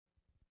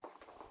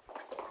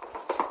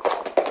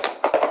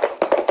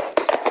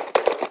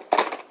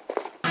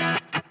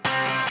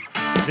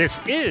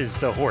This is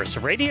the Horse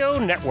Radio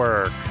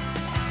Network.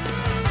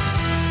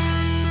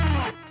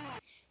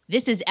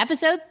 This is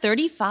episode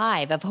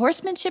 35 of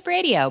Horsemanship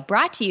Radio,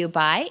 brought to you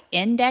by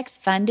Index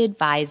Fund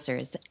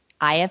Advisors,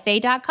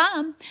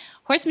 IFA.com.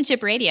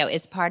 Horsemanship Radio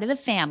is part of the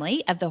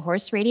family of the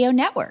Horse Radio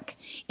Network.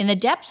 In the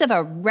depths of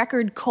a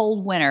record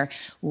cold winter,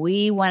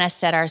 we want to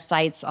set our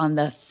sights on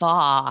the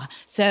thaw.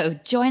 So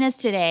join us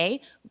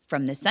today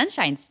from the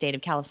Sunshine State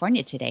of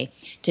California today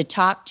to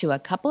talk to a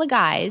couple of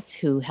guys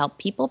who help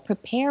people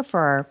prepare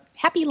for a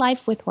happy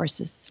life with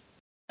horses.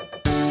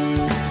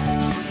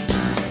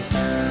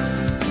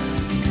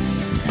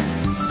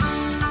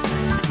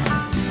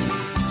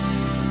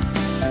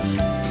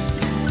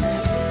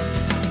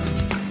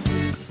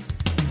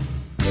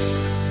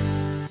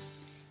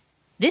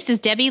 This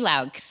is Debbie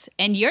Laux,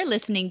 and you're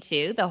listening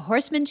to the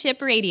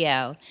Horsemanship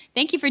Radio.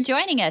 Thank you for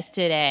joining us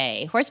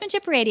today.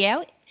 Horsemanship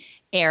Radio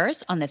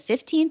airs on the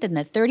 15th and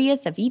the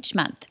 30th of each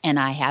month, and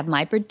I have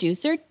my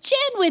producer,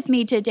 Jen, with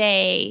me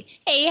today.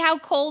 Hey, how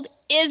cold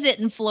is it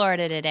in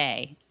Florida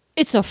today?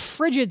 It's a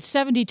frigid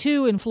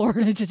 72 in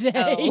Florida today.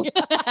 Oh,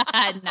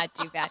 not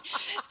too bad.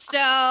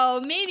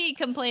 So maybe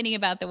complaining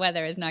about the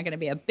weather is not going to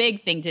be a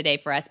big thing today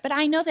for us. But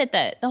I know that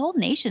the whole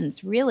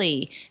nation's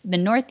really, the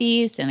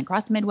Northeast and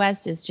across the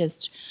Midwest is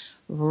just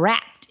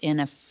wrapped in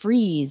a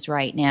freeze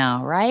right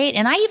now, right?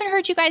 And I even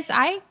heard you guys,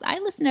 I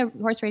listen to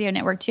Horse Radio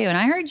Network too, and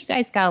I heard you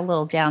guys got a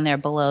little down there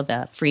below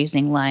the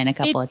freezing line a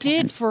couple of times.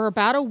 It did. For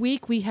about a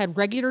week, we had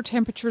regular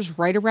temperatures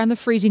right around the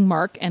freezing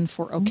mark, and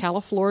for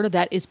Ocala, Florida,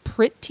 that is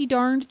pretty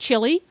darned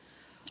chilly.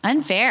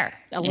 Unfair.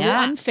 A little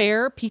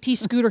unfair. PT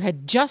Scooter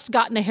had just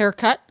gotten a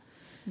haircut,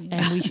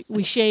 and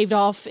we shaved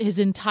off his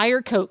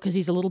entire coat because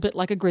he's a little bit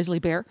like a grizzly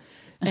bear,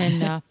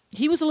 and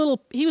he was a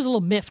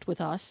little miffed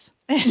with us.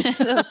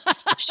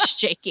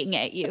 Shaking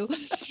at you.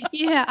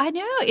 Yeah, I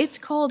know. It's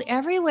cold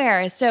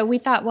everywhere. So we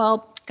thought,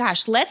 well,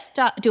 gosh, let's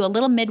do a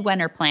little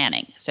midwinter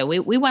planning. So we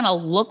want to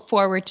look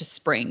forward to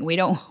spring. We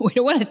don't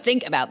want to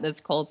think about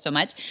this cold so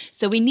much.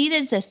 So we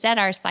needed to set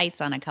our sights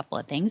on a couple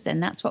of things,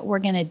 and that's what we're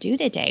going to do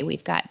today.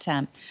 We've got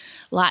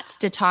lots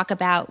to talk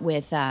about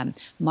with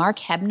Mark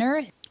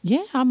Hebner.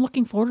 Yeah, I'm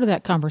looking forward to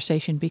that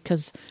conversation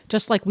because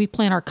just like we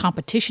plan our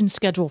competition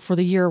schedule for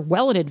the year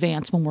well in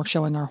advance when we're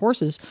showing our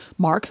horses,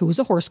 Mark, who is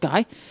a horse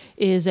guy,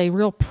 is a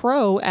real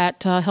pro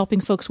at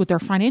helping folks with their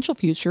financial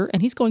future,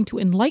 and he's going to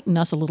enlighten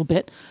us a little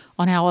bit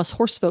on how us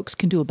horse folks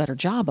can do a better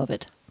job of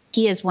it.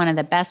 He is one of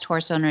the best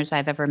horse owners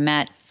I've ever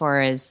met for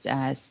as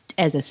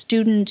a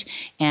student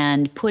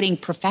and putting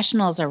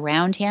professionals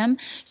around him.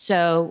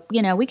 So,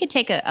 we could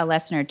take a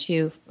lesson or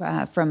two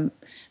from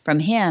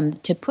him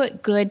to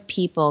put good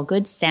people,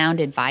 good sound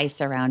advice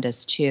around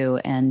us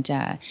too, and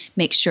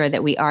make sure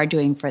that we are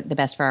doing the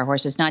best for our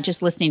horses, not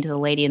just listening to the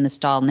lady in the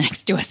stall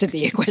next to us at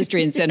the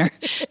equestrian center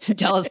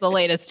tell us the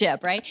latest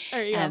tip, right?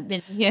 There you go.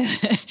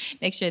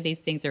 Make sure these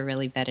things are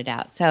really vetted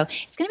out. So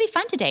it's going to be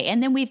fun today.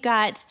 And then we've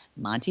got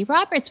Monty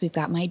Roberts. We've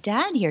got my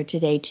dad here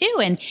today too,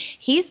 and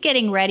he's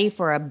getting ready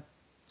for a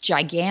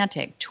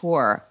gigantic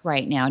tour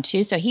right now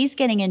too. So he's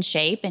getting in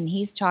shape, and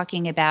he's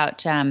talking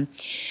about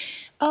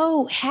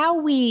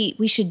how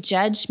we should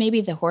judge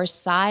maybe the horse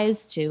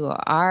size to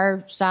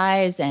our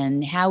size,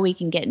 and how we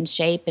can get in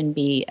shape and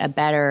be a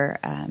better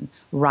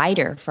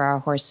rider for our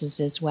horses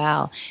as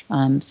well.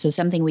 So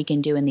something we can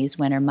do in these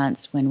winter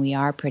months when we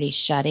are pretty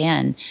shut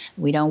in.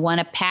 We don't want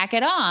to pack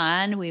it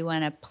on. We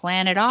want to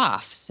plan it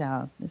off. So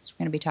we're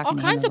going to be talking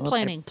all kinds of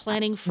planning.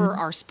 Planning for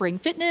our spring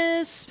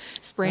fitness,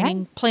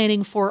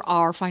 planning for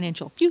our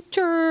financial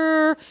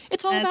future.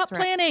 It's all about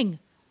planning.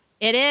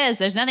 It is.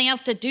 There's nothing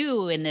else to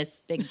do in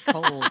this big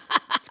cold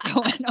that's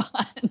going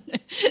on.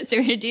 So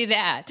we're going to do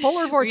that.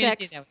 Polar vortex. We're going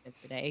to do that with it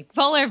today.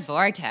 Polar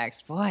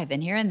vortex. Boy, I've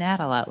been hearing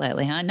that a lot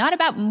lately, huh? Not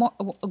about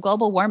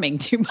global warming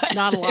too much.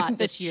 Not a lot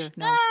this year.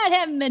 No. I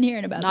haven't been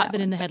hearing about that. Not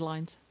been in the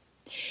headlines.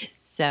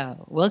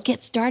 So we'll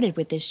get started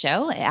with this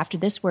show after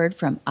this word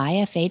from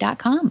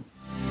IFA.com.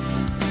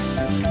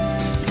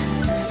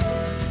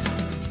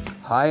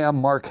 Hi, I'm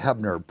Mark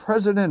Hebner,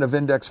 president of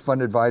Index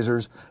Fund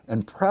Advisors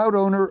and proud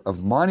owner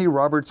of Monty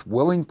Roberts'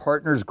 Willing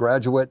Partners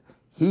graduate,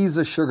 He's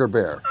a Sugar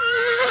Bear.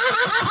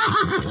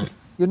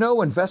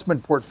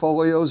 Investment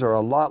portfolios are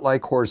a lot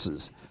like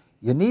horses.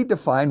 You need to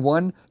find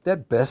one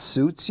that best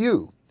suits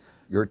you,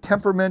 your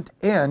temperament,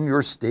 and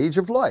your stage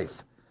of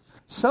life.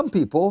 Some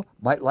people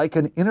might like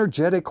an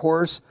energetic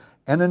horse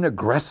and an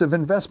aggressive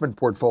investment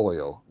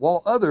portfolio,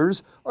 while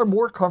others are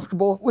more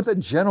comfortable with a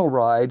gentle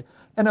ride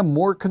and a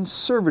more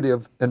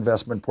conservative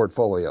investment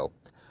portfolio.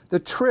 The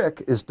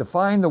trick is to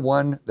find the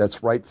one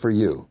that's right for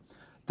you.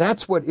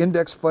 That's what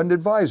Index Fund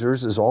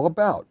Advisors is all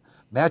about,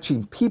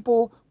 matching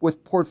people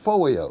with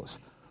portfolios,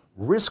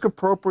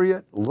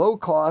 risk-appropriate,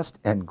 low-cost,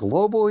 and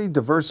globally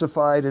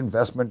diversified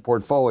investment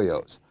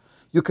portfolios.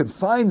 You can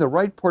find the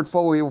right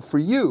portfolio for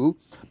you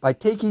by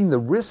taking the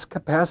Risk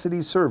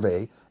Capacity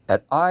Survey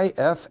at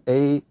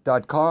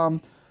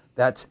IFA.com.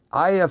 That's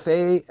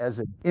IFA as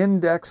an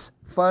Index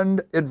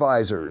Fund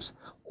Advisors.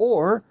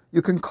 Or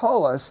you can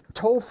call us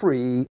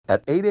toll-free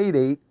at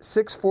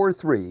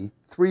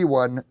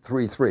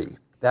 888-643-3133.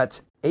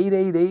 That's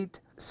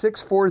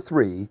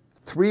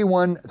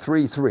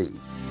 888-643-3133.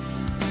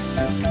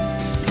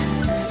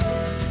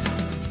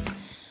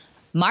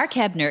 Mark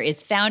Hebner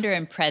is founder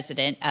and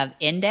president of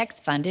Index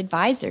Fund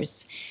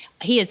Advisors.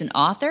 He is an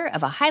author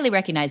of a highly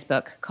recognized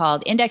book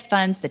called Index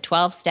Funds, the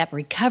 12-Step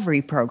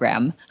Recovery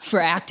Program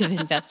for Active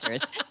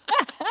Investors.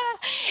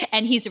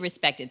 And he's a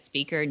respected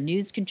speaker,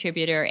 news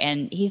contributor,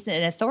 and he's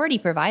an authority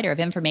provider of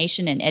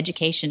information and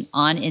education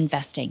on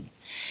investing.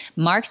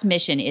 Mark's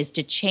mission is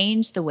to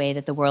change the way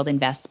that the world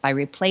invests by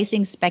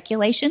replacing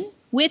speculation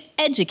with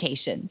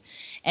education.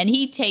 And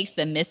he takes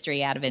the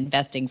mystery out of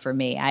investing for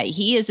me.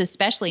 He is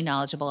especially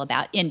knowledgeable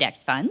about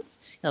index funds.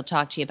 He'll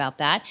talk to you about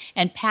that.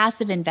 And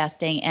passive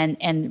investing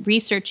and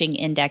researching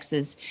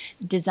indexes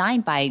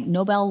designed by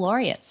Nobel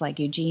laureates like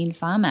Eugene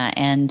Fama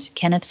and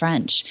Kenneth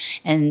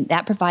French. And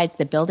that provides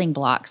the building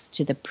blocks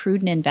to the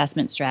prudent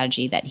investment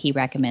strategy that he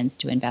recommends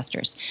to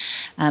investors.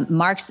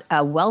 Mark's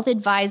a wealth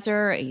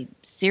advisor,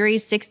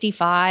 Series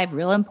 65,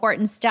 real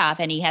important stuff.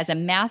 And he has a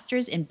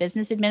master's in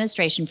business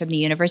administration from the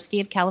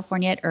University of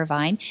California at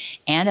Irvine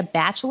and a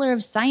Bachelor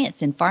of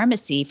Science in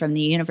Pharmacy from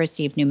the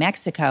University of New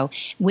Mexico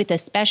with a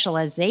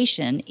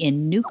specialization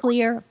in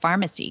nuclear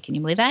pharmacy. Can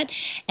you believe that?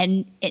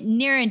 And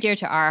near and dear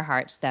to our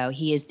hearts, though,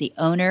 he is the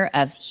owner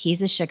of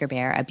He's a Sugar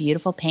Bear, a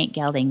beautiful paint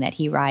gelding that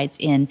he rides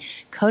in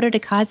Coto de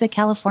Caza,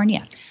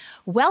 California.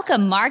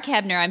 Welcome, Mark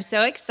Hebner. I'm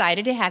so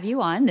excited to have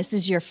you on. This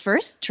is your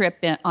first trip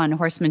on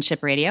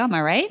Horsemanship Radio. Am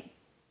I right?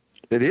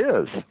 It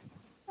is.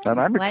 And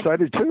I'm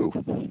excited too.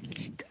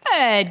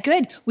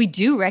 Good. We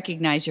do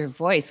recognize your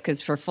voice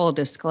because, for full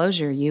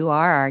disclosure, you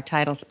are our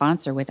title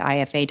sponsor with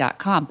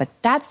IFA.com. But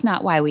that's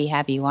not why we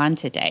have you on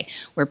today.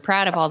 We're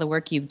proud of all the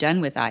work you've done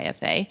with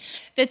IFA.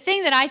 The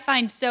thing that I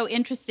find so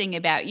interesting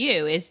about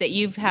you is that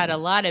you've had a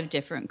lot of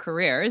different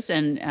careers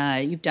and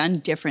you've done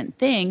different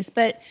things.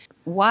 But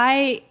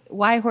why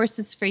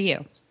horses for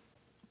you?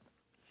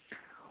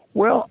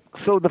 Well,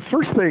 so the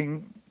first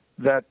thing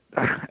that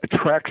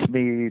attracts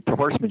me to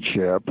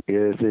horsemanship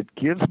is it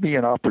gives me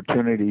an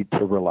opportunity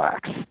to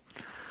relax.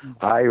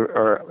 I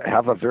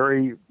have a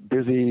very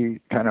busy,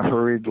 kind of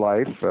hurried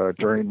life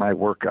during my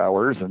work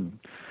hours, and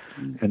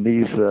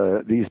these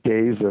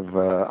days of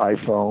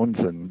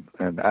iPhones and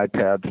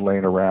iPads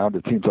laying around,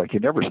 it seems like you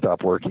never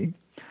stop working.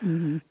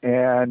 Mm-hmm.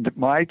 And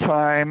my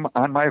time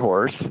on my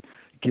horse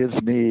gives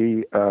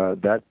me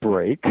that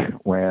break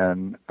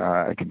when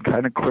I can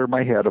kind of clear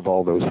my head of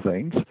all those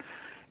things.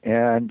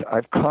 And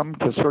I've come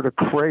to sort of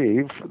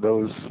crave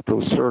those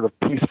sort of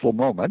peaceful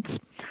moments.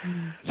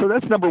 So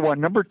that's number one.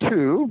 Number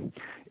two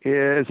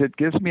is it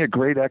gives me a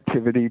great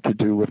activity to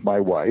do with my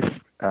wife,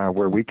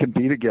 where we can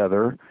be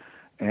together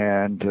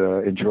and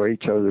enjoy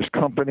each other's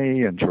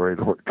company, enjoy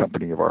the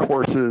company of our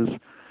horses,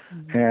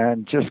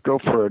 and just go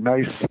for a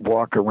nice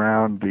walk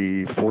around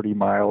the 40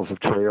 miles of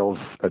trails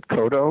at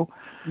Coto,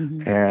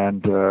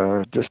 and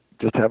just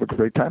have a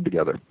great time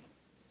together.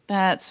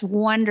 That's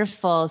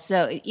wonderful.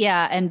 So,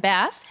 yeah, and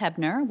Beth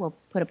Hebner, we'll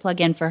put a plug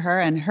in for her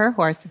and her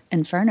horse,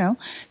 Inferno,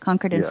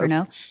 Concord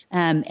Inferno,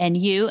 and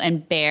you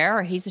and Bear,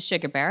 or He's a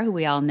Sugar Bear, who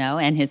we all know,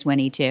 and his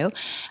Winnie, too.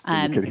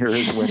 You can hear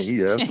his Winnie,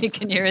 yes. You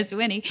can hear his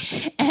Winnie.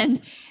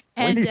 And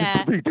we need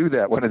to redo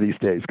that one of these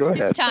days. Go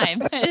ahead. It's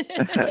time.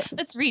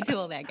 Let's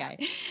retool that guy.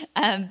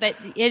 But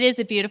it is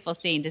a beautiful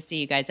scene to see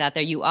you guys out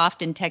there. You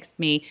often text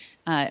me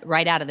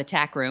right out of the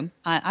tack room.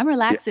 I'm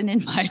relaxing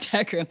in my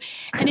tack room,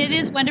 and it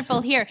is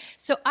wonderful here.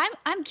 So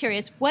I'm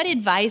curious, what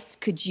advice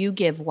could you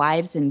give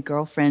wives and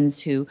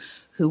girlfriends who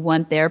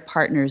want their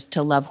partners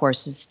to love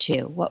horses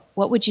too?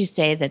 What would you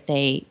say that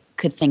they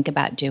could think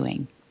about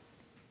doing?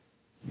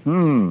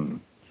 Well,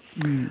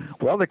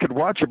 they could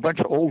watch a bunch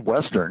of old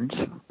Westerns.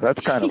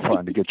 That's kind of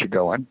fun to get you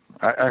going.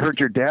 I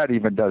heard your dad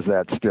even does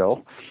that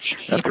still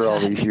after all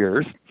these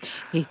years.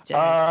 He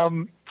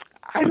does.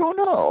 I don't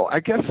know.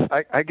 I guess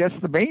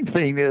the main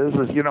thing is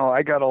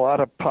I got a lot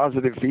of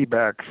positive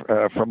feedback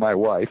from my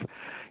wife.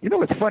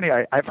 It's funny.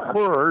 I've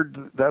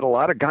heard that a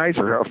lot of guys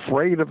are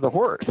afraid of the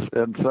horse,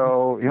 and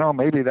so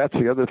maybe that's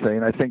the other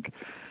thing. I think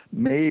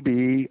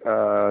maybe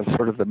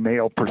sort of the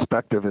male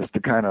perspective is to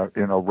kind of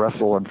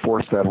wrestle and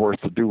force that horse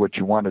to do what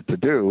you want it to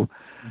do,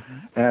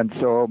 and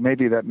so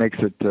maybe that makes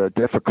it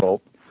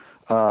difficult.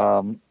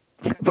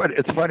 But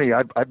it's funny.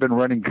 I've been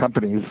running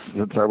companies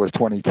since I was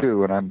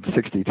 22, and I'm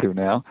 62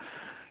 now.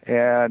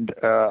 And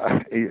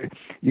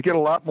you get a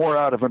lot more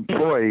out of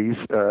employees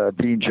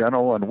being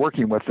gentle and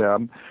working with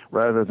them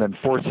rather than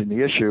forcing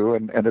the issue.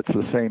 And it's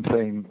the same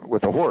thing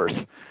with a horse.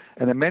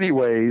 And in many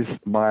ways,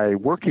 my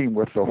working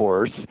with the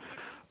horse,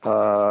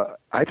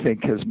 I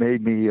think, has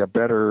made me a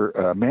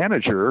better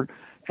manager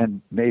and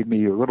made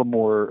me a little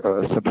more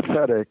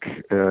sympathetic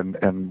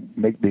and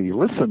make me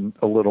listen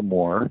a little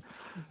more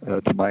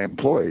to my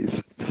employees.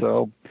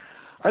 So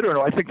I don't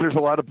know. I think there's a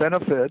lot of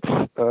benefits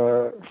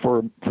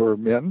for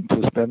men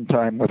to spend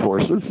time with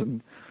horses,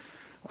 and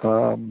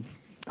I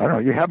don't know.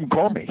 You have them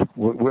call me.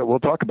 We'll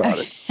talk about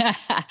it.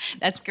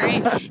 That's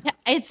great.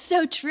 It's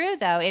so true,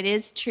 though. It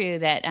is true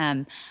that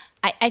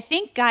I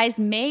think guys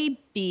may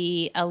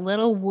be a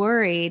little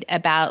worried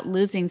about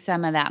losing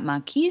some of that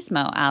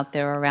machismo out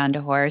there around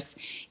a horse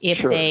if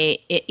Sure.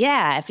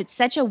 if it's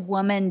such a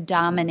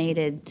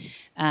woman-dominated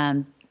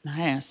I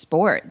don't know,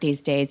 sport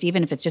these days,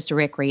 even if it's just a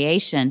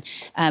recreation.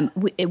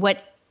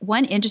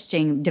 One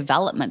interesting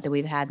development that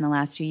we've had in the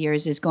last few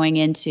years is going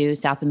into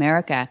South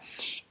America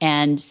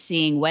and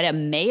seeing what a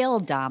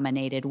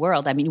male-dominated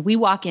world. I mean, we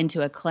walk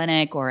into a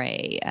clinic or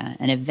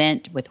an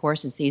event with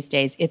horses these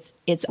days. It's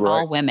Right.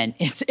 all women.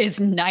 It's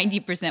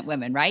 90%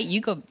 women, right?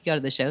 You go to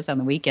the shows on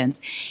the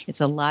weekends.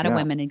 It's a lot of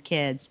women and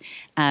kids.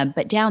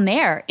 But down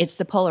there, it's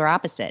the polar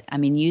opposite. I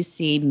mean, you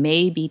see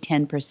maybe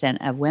 10%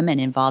 of women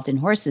involved in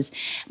horses,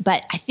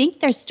 but I think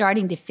they're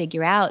starting to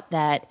figure out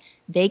that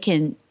they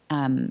can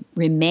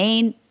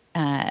remain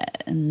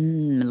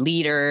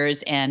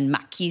leaders and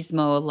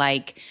machismo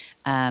like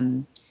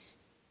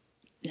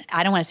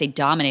I don't want to say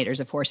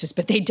dominators of horses,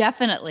 but they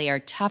definitely are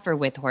tougher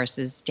with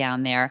horses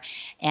down there.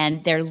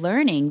 And they're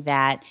learning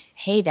that,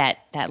 hey, that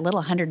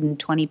little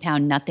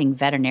 120-pound nothing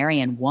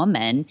veterinarian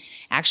woman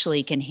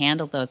actually can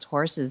handle those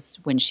horses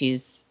when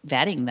she's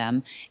vetting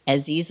them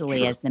as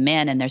easily as the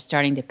men, and they're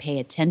starting to pay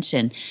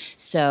attention.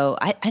 So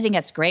I think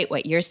that's great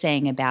what you're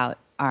saying about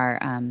our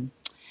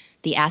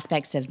the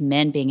aspects of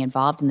men being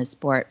involved in the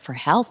sport for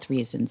health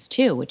reasons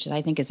too, which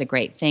I think is a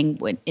great thing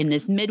in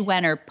this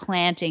midwinter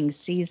planting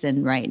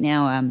season right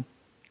now.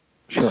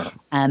 Sure.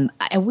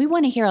 We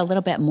want to hear a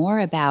little bit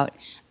more about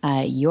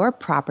your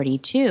property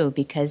too,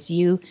 because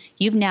you've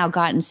now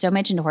gotten so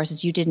much into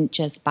horses. You didn't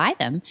just buy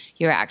them;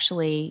 you're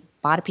actually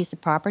bought a piece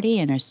of property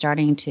and are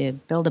starting to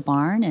build a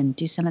barn and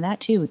do some of that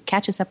too.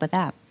 Catch us up with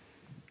that.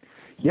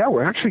 Yeah,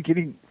 we're actually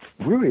getting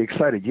really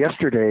excited.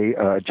 Yesterday,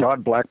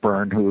 John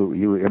Blackburn, who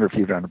you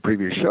interviewed on a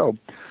previous show,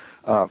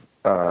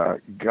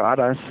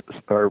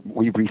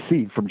 we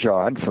received from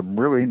John some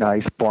really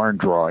nice barn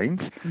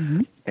drawings,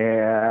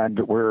 and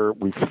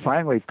we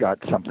finally got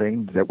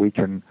something that we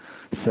can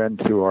send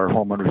to our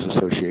homeowners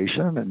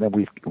association. And then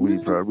we've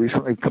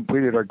recently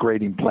completed our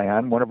grading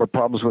plan. One of our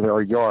problems with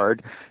our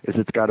yard is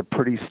it's got a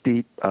pretty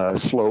steep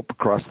slope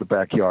across the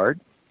backyard,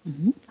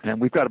 and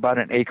we've got about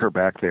an acre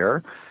back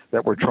there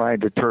that we're trying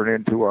to turn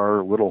into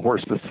our little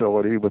horse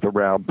facility with a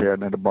round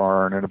pen and a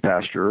barn and a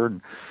pasture.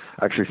 And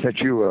I actually sent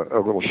you a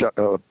little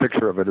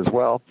picture of it as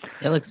well.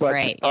 It looks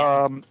great.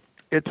 Yeah.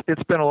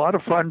 It's been a lot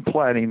of fun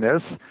planning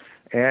this,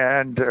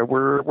 and I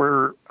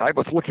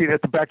was looking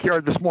at the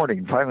backyard this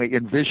morning, finally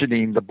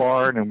envisioning the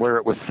barn and where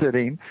it was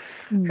sitting.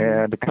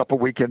 And a couple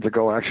weekends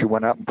ago, I actually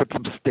went out and put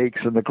some stakes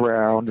in the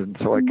ground, and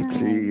so I could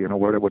see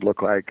what it would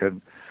look like.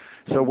 And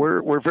so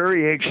we're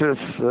very anxious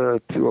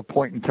to a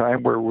point in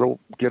time where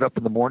we'll get up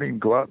in the morning and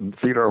go out and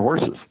feed our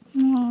horses.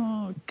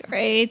 Oh,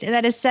 great.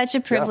 That is such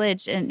a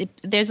privilege. Yeah. And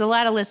there's a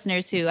lot of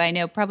listeners who I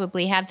know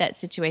probably have that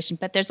situation,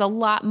 but there's a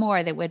lot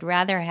more that would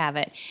rather have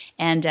it.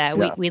 And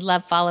we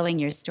love following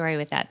your story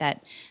with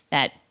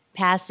that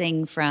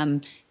passing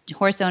from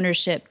horse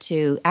ownership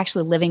to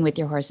actually living with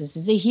your horses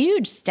is a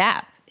huge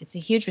step. It's a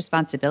huge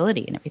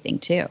responsibility and everything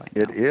too.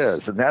 It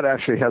is, and that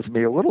actually has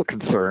me a little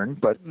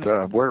concerned, but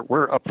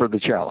we're up for the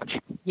challenge.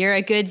 You're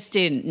a good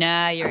student.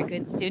 No, you're a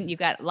good student. You've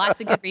got lots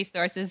of good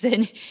resources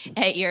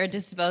at your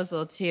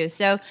disposal too.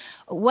 So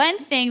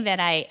one thing that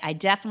I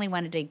definitely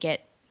wanted to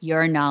get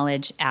your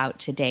knowledge out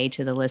today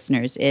to the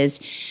listeners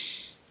is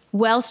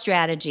wealth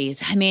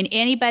strategies. I mean,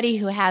 anybody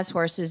who has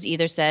horses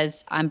either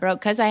says, I'm broke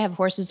because I have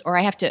horses, or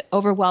I have to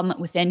overwhelm it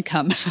with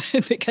income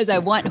because I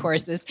want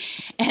horses.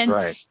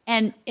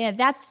 And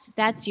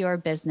that's your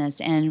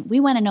business. And we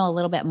want to know a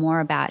little bit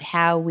more about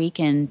how we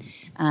can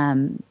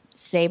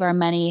save our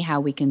money, how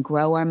we can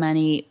grow our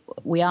money.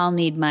 We all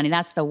need money.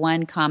 That's the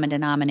one common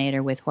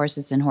denominator with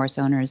horses and horse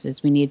owners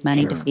is we need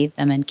money to feed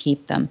them and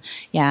keep them.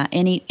 Yeah.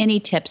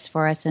 Any tips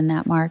for us in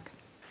that, Mark?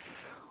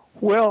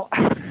 Well,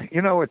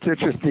 it's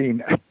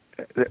interesting.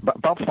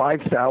 About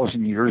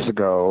 5,000 years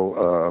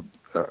ago,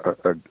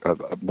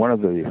 one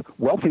of the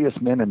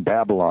wealthiest men in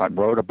Babylon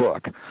wrote a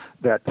book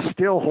that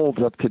still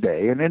holds up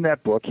today. And in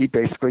that book, he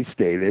basically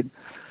stated,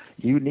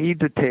 you need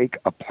to take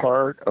a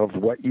part of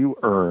what you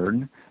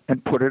earn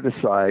and put it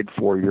aside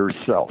for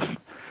yourself.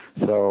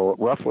 So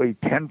roughly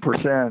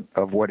 10%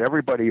 of what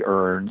everybody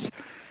earns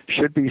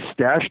should be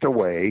stashed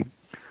away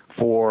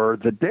for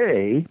the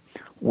day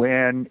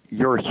when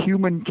your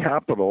human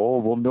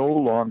capital will no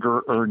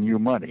longer earn you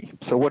money.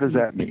 So what does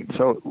that mean?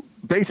 So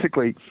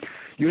basically,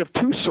 you have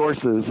two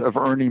sources of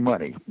earning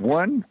money.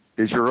 One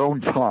is your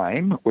own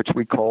time, which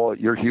we call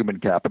your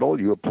human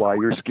capital. You apply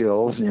your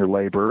skills and your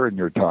labor and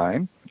your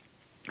time.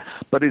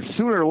 But it's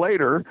sooner or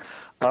later,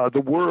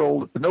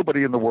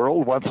 nobody in the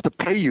world wants to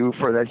pay you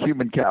for that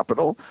human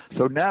capital.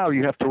 So now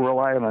you have to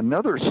rely on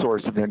another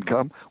source of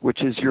income,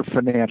 which is your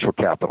financial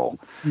capital.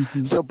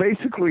 So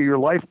basically your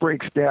life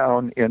breaks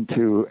down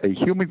into a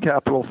human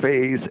capital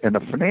phase and a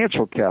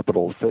financial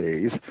capital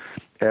phase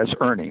as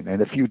earning.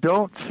 And if you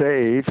don't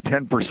save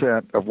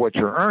 10% of what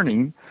you're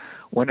earning,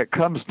 when it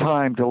comes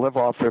time to live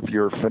off of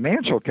your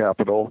financial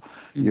capital,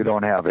 you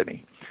don't have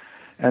any.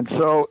 And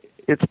so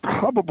it's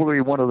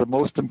probably one of the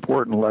most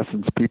important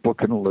lessons people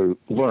can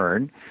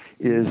learn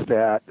is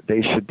that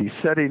they should be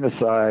setting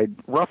aside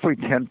roughly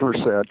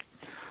 10%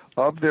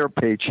 of their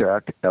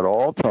paycheck at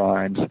all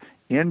times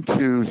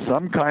into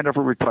some kind of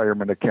a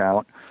retirement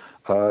account,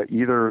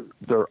 either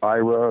their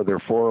IRA, their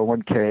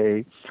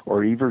 401k,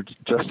 or even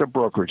just a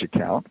brokerage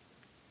account.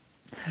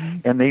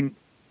 And they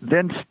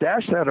then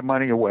stash that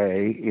money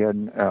away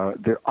in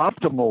the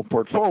optimal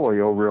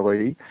portfolio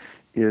really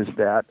is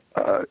that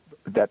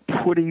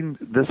putting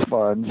this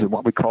funds in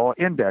what we call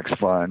index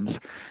funds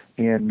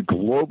in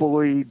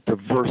globally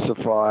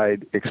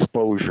diversified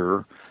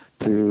exposure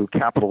to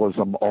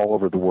capitalism all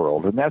over the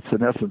world. And that's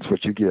in essence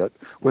what you get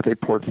with a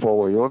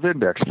portfolio of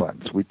index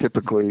funds. We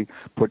typically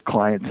put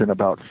clients in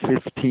about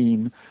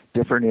 15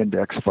 different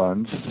index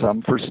funds,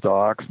 some for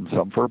stocks and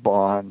some for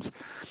bonds.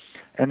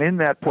 And in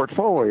that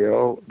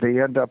portfolio, they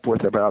end up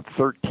with about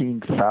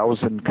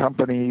 13,000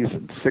 companies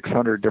and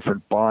 600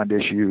 different bond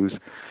issues.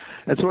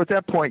 And so at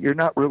that point, you're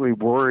not really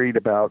worried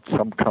about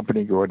some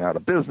company going out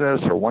of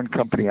business or one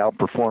company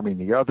outperforming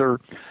the other.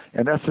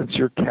 In essence,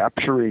 you're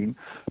capturing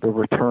the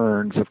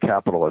returns of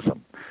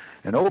capitalism.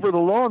 And over the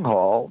long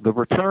haul, the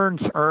returns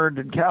earned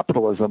in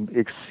capitalism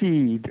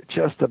exceed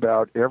just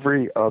about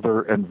every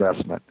other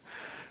investment.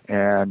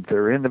 And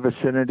they're in the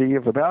vicinity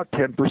of about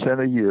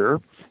 10% a year.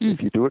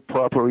 If you do it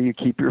properly, you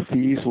keep your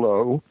fees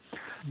low.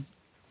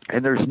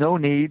 And there's no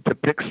need to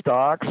pick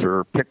stocks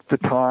or pick the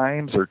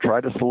times or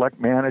try to select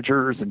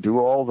managers and do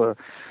all the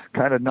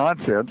kind of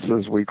nonsense,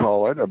 as we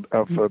call it,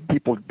 of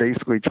people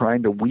basically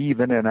trying to weave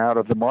in and out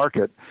of the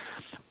market.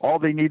 All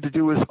they need to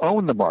do is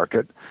own the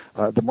market.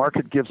 The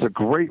market gives a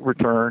great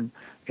return,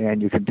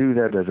 and you can do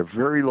that at a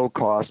very low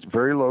cost,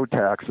 very low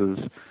taxes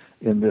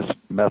in this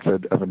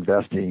method of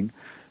investing.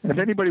 And if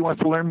anybody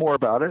wants to learn more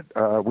about it,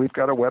 we've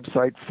got a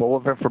website full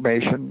of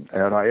information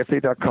at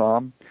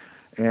ifa.com.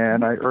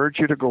 And I urge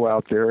you to go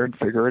out there and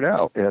figure it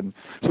out. And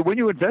so when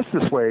you invest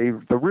this way,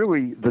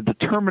 the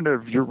determinant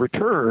of your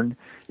return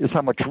is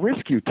how much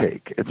risk you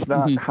take. It's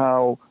not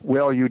how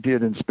well you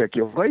did in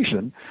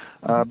speculation,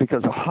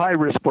 because a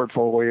high-risk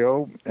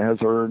portfolio has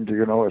earned,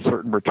 a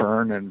certain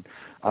return. And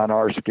on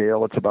our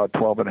scale, it's about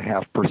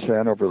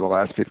 12.5% over the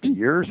last 50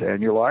 years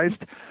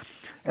annualized.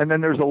 And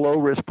then there's a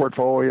low-risk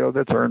portfolio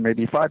that's earned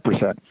maybe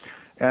 5%.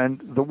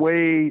 And the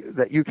way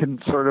that you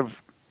can sort of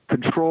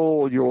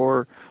control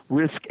your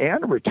risk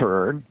and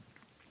return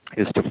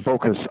is to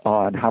focus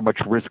on how much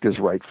risk is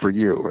right for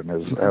you. And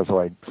as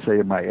I say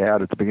in my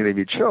ad at the beginning of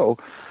each show,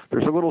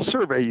 there's a little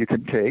survey you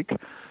can take.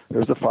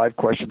 There's a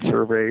 5-question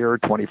survey or a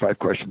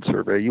 25-question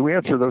survey. You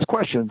answer those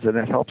questions, and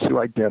it helps you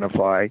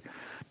identify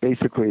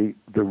basically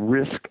the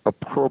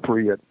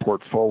risk-appropriate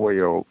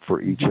portfolio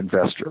for each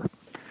investor.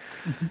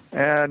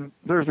 And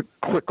there's a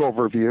quick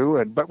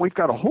overview, but we've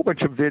got a whole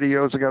bunch of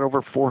videos. We've got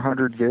over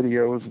 400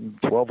 videos and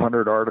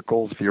 1,200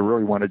 articles if you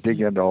really want to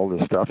dig into all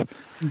this stuff.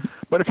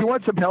 But if you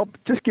want some help,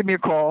 just give me a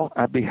call.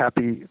 I'd be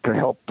happy to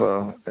help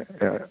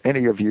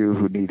any of you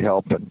who need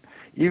help. And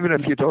even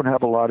if you don't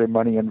have a lot of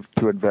money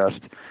to invest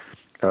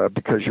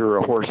because you're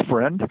a horse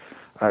friend,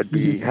 I'd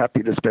be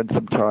happy to spend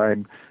some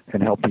time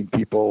in helping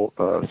people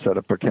set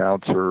up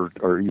accounts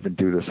or even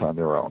do this on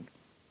their own.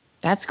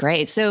 That's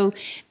great. So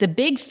the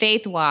big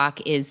faith walk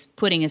is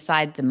putting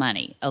aside the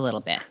money a little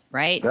bit,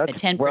 right? The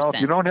 10%. Well,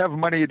 if you don't have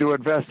money to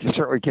invest, you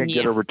certainly can't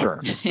get a return.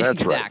 That's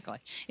exactly.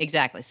 right.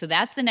 Exactly. So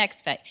that's the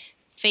next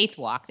faith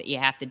walk that you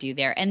have to do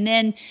there. And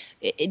then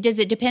does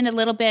it depend a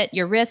little bit?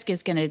 Your risk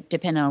is going to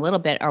depend on a little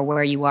bit or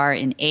where you are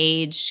in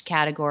age,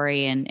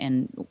 category,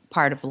 and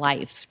part of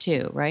life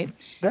too, right?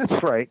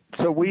 That's right.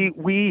 So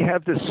we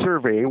have this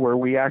survey where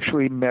we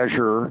actually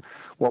measure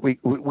what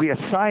we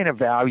assign a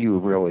value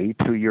really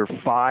to your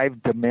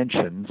 5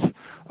 dimensions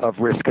of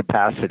risk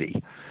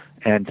capacity.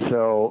 And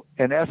so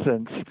in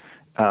essence,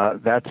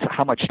 that's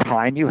how much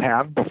time you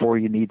have before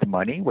you need the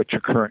money, what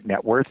your current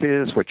net worth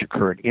is, what your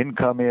current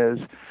income is,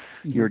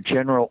 your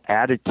general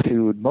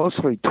attitude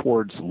mostly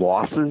towards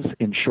losses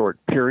in short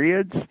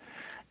periods.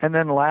 And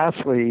then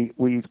lastly,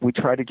 we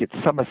try to get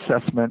some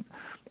assessment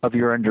of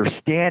your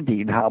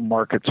understanding of how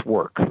markets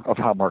work.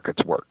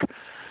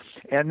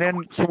 And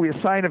then, so we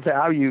assign a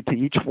value to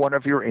each one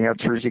of your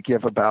answers you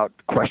give about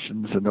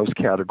questions in those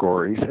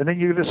categories. And then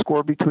you give a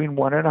score between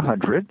 1 and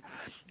 100.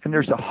 And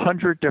there's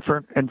 100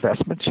 different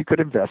investments you could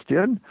invest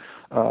in.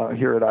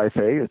 Here at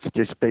IFA, it's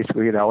just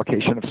basically an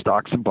allocation of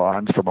stocks and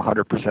bonds from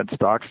 100%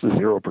 stocks to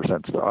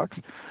 0% stocks.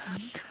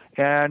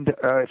 And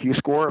if you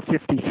score a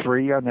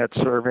 53 on that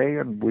survey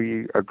and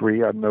we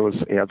agree on those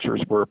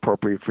answers were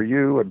appropriate for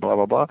you and blah,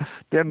 blah, blah,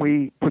 then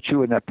we put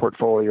you in that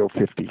portfolio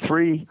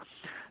 53.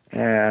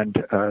 And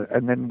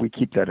then we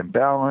keep that in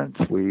balance.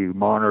 We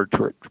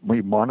monitor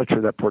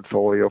that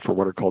portfolio for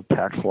what are called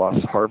tax loss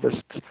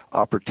harvest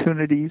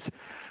opportunities.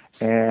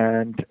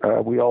 And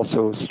we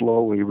also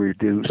slowly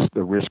reduce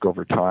the risk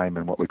over time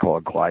in what we call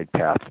a glide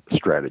path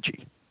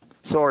strategy.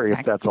 Sorry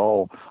if that's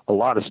all a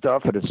lot of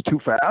stuff and it's too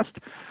fast,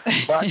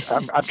 but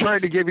I'm trying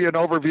to give you an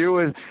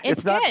overview.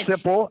 It's not good.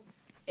 simple.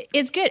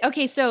 It's good.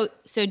 Okay, so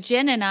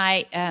Jen and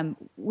I,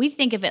 we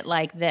think of it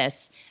like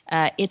this.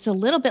 It's a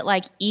little bit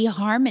like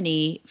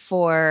eHarmony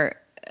for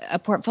a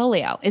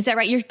portfolio. Is that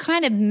right? You're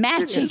kind of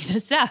matching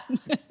us up.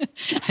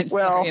 I'm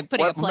sorry, I'm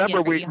putting a plug in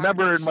for eHarmony.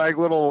 Remember in my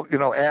little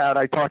ad,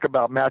 I talk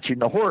about matching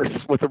the horse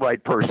with the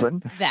right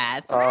person.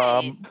 That's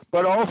right.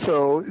 But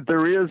also,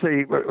 there is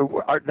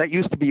that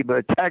used to be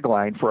the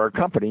tagline for our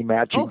company,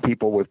 matching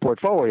people with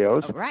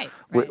portfolios. Oh, right.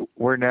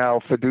 We're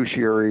now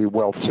Fiduciary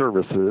Wealth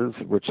Services,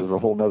 which is a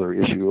whole other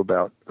issue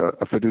about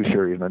a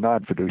fiduciary and a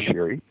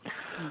non-fiduciary.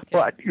 Okay.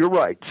 But you're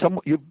right.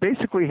 You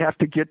basically have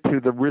to get to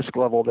the risk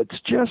level that's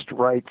just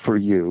right for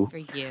you.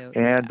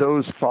 And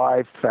those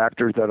 5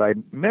 factors that I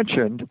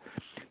mentioned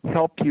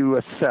help you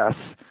assess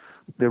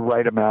the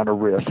right amount of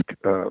risk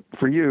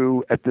for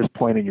you at this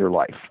point in your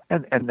life.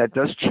 And that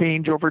does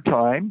change over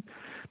time.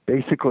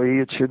 Basically,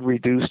 it should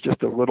reduce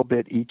just a little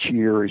bit each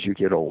year as you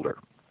get older.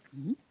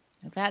 Mm-hmm.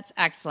 That's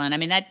excellent. I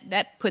mean,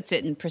 that puts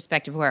it in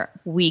perspective where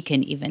we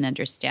can even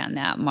understand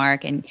that,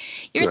 Mark. And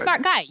you're a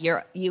smart guy.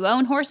 You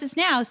own horses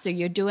now, so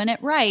you're doing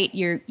it right.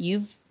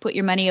 You've put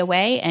your money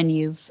away, and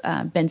you've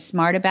been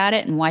smart about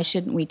it. And why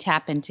shouldn't we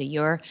tap into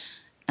your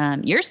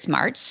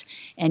smarts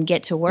and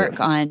get to work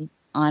on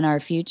our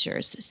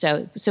futures,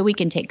 so we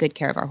can take good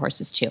care of our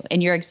horses too?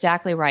 And you're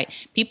exactly right.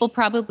 People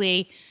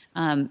probably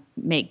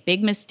make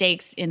big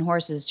mistakes in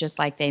horses, just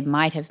like they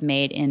might have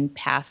made in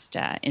past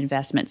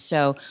investments.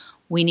 So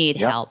we need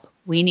help.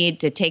 We need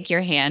to take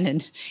your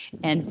hand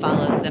and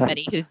follow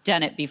somebody who's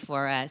done it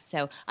before us.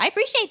 So I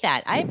appreciate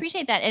that.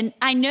 And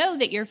I know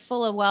that you're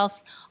full of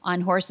wealth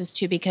on horses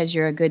too, because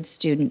you're a good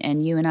student.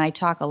 And you and I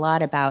talk a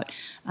lot about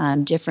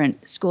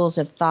different schools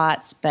of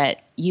thoughts,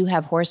 but you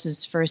have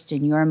horses first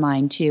in your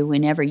mind too,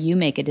 whenever you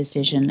make a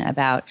decision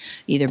about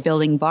either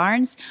building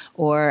barns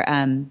or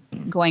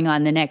going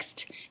on the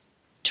next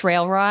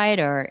trail ride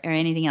or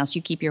anything else.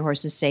 You keep your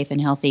horses safe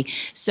and healthy.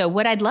 So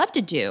what I'd love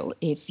to do,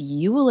 if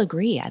you will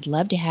agree, I'd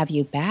love to have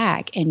you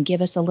back and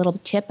give us a little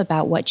tip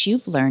about what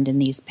you've learned in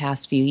these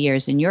past few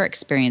years and your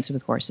experience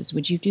with horses.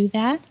 Would you do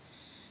that?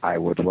 I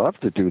would love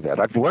to do that.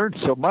 I've learned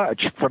so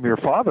much from your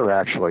father,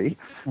 actually,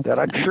 that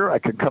I'm sure I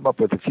could come up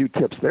with a few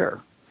tips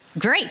there.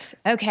 Great.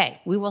 Okay.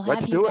 We will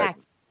have you back.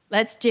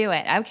 Let's do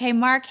it. Okay,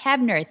 Mark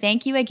Hebner,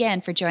 thank you again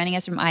for joining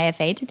us from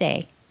IFA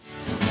today.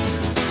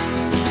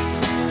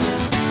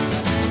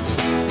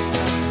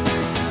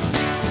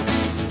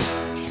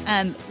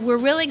 We're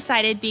really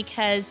excited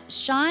because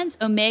Sean's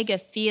Omega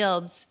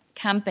Fields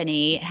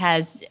company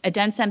has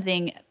done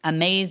something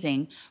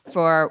amazing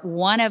for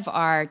one of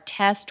our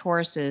test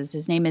horses.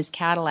 His name is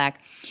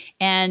Cadillac.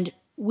 And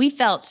we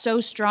felt so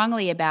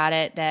strongly about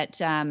it that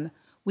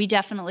we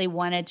definitely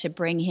wanted to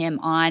bring him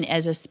on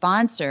as a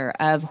sponsor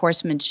of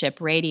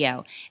Horsemanship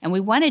Radio. And we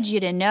wanted you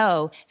to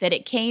know that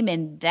it came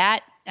in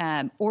that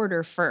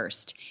order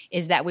first,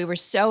 is that we were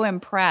so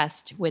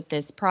impressed with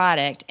this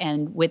product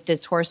and with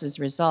this horse's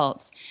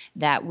results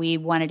that we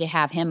wanted to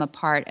have him a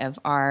part of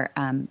our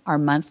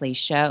monthly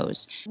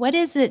shows. What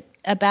is it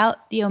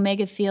about the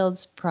Omega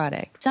Fields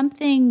product?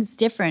 Something's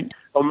different.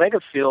 Omega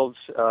Fields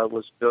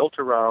was built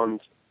around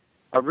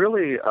a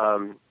really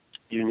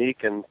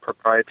unique and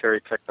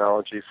proprietary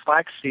technology.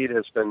 Flaxseed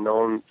has been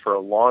known for a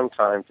long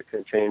time to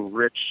contain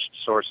rich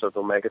source of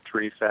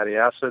omega-3 fatty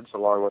acids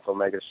along with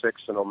omega-6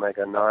 and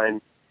omega-9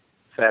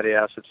 fatty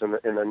acids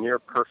in a near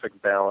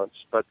perfect balance.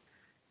 But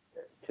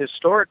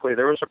historically,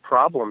 there was a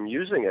problem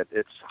using it.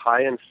 It's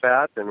high in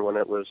fat, and when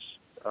it was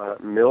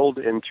milled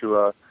into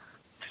a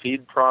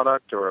feed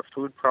product or a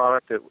food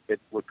product, it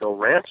would go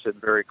rancid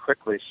very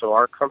quickly. So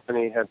our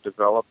company had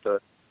developed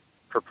a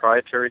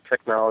proprietary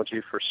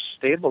technology for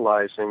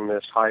stabilizing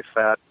this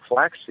high-fat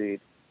flaxseed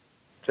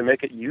to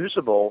make it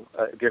usable,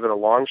 give it a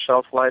long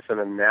shelf life in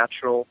a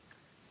natural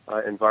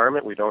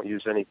environment. We don't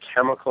use any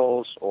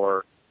chemicals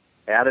or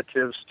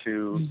additives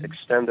to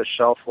extend the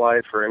shelf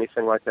life or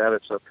anything like that.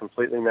 It's a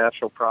completely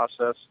natural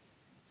process.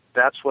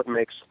 That's what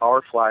makes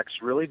our flax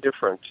really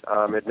different.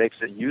 It makes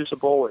it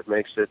usable. It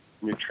makes it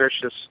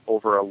nutritious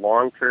over a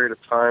long period of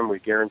time. We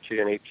guarantee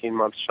an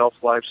 18-month shelf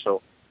life,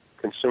 so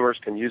consumers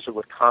can use it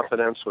with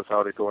confidence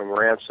without it going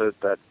rancid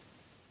that,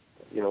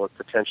 would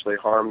potentially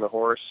harm the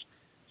horse.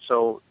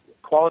 So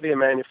quality of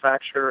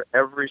manufacture,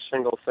 every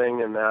single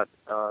thing in that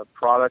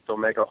product,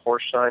 Omega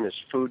Horse-Shine, is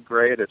food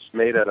grade. It's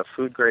made at a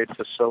food grade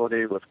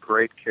facility with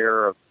great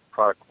care of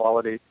product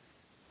quality.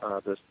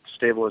 The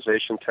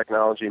stabilization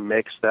technology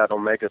makes that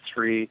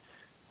omega-3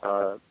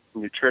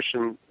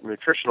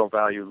 nutritional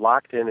value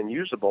locked in and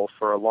usable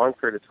for a long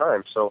period of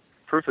time. So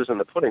proof is in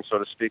the pudding, so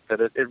to speak, that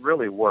it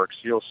really works.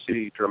 You'll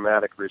see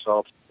dramatic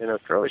results in a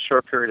fairly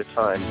short period of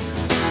time.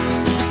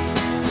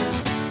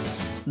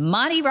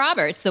 Monty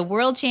Roberts, the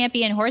world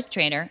champion horse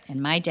trainer,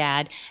 and my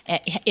dad,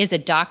 is a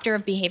doctor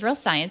of behavioral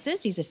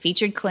sciences. He's a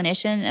featured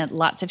clinician at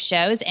lots of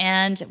shows,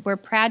 and we're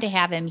proud to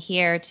have him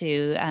here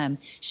to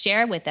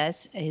share with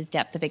us his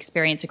depth of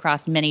experience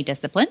across many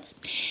disciplines.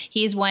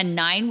 He's won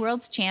 9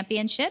 world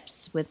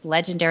championships with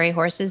legendary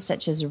horses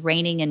such as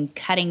reigning and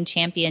cutting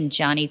champion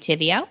Johnny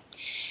Tivio.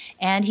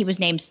 And he was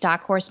named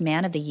Stock Horse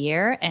Man of the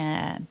Year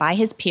by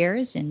his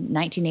peers in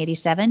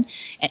 1987.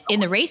 In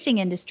the racing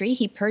industry,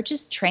 he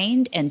purchased,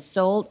 trained, and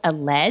sold a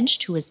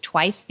Ledge, who was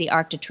twice the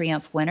Arc de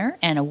Triomphe winner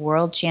and a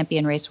world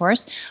champion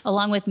racehorse,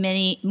 along with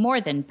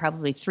more than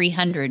probably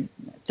 300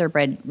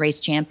 thoroughbred race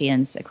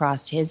champions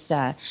across his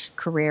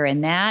career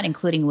in that,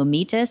 including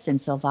Lumitas and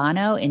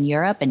Silvano in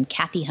Europe and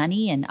Kathy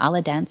Honey and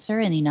Ala Dancer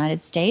in the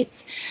United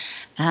States.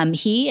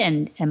 He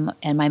and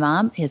my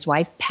mom, his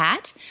wife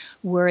Pat,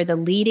 were the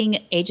leading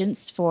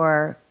agents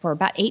for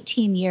about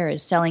 18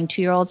 years, selling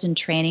 2-year-olds in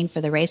training for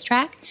the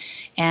racetrack.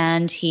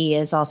 And he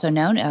is also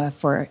known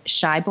for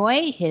Shy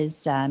Boy.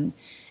 It's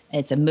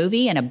a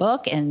movie and a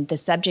book and the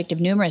subject of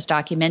numerous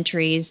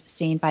documentaries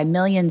seen by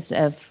millions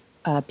of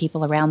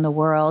people around the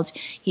world.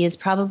 He is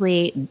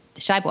probably,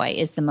 Shy Boy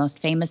is the most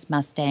famous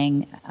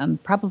Mustang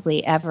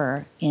probably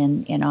ever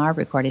in our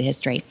recorded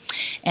history.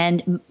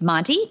 And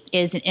Monty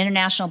is an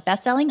international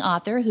best-selling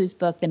author whose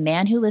book, The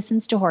Man Who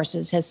Listens to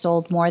Horses, has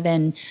sold more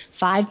than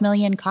 5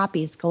 million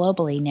copies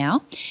globally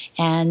now.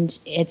 And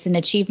it's an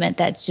achievement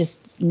that's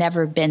just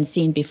never been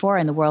seen before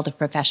in the world of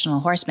professional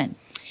horsemen.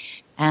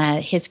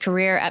 His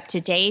career up to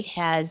date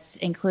has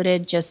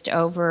included just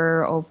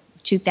over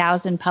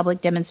 2,000 public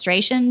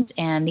demonstrations,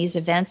 and these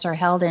events are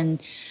held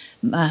in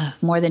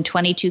more than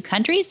 22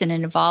 countries, and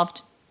it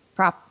involved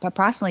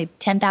approximately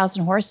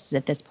 10,000 horses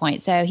at this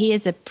point. So he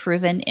is a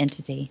proven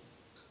entity.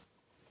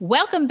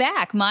 Welcome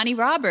back, Monty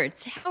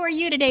Roberts. How are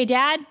you today,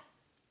 Dad?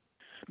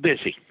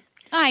 Busy.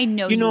 I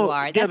know you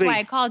are. That's Debbie, why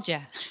I called you.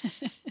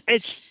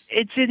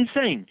 It's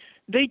insane.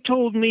 They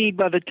told me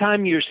by the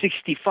time you're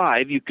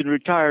 65, you can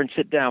retire and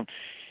sit down.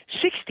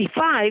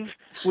 65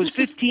 was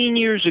 15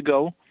 years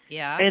ago.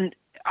 Yeah. And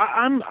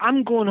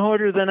I'm going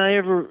harder than I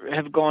ever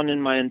have gone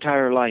in my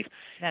entire life.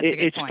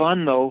 It's point.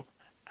 Fun, though.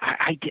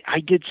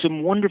 I did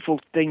some wonderful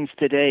things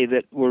today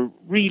that were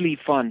really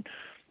fun.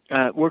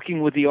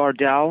 Working with the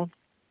Ardell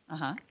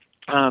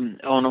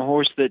on a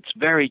horse that's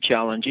very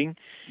challenging.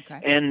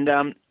 Okay.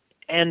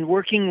 And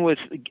working with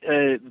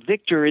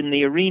Victor in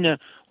the arena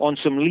on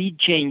some lead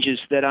changes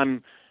that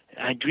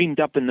I dreamed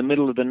up in the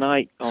middle of the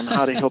night on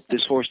how to help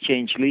this horse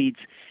change leads.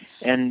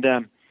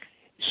 And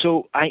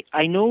so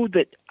I know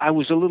that I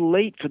was a little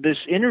late for this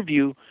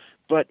interview,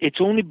 but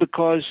it's only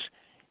because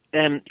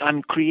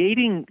I'm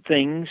creating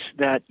things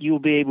that you'll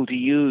be able to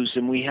use,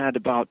 and we had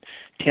about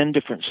 10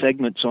 different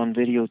segments on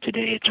video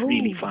today. It's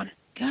really fun.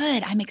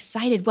 Good. I'm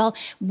excited. Well,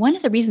 one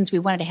of the reasons we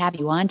wanted to have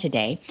you on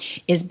today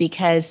is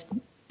because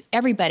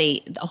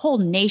everybody, the whole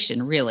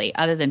nation really,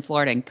 other than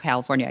Florida and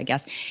California, I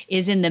guess,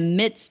 is in the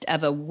midst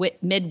of a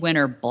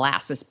midwinter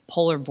blast, this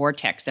polar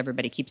vortex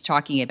everybody keeps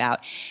talking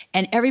about.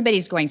 And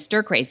everybody's going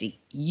stir crazy.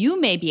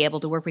 You may be able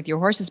to work with your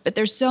horses, but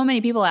there's so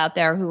many people out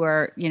there who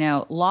are,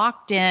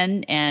 locked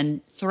in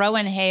and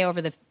throwing hay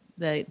over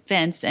the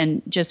fence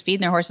and just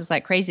feeding their horses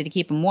like crazy to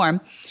keep them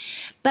warm.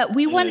 But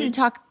we wanted to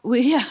talk,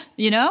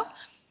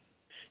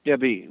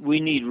 Debbie, we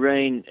need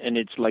rain, and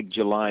it's like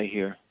July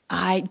here.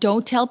 I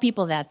don't tell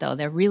people that, though.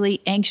 They're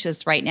really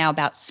anxious right now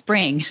about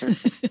spring.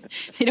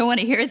 They don't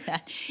want to hear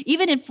that.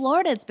 Even in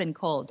Florida, it's been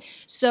cold.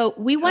 So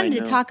we wanted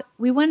to talk.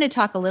 We wanted to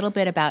talk a little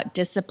bit about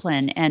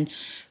discipline, and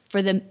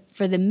for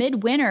the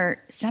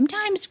midwinter,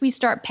 sometimes we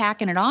start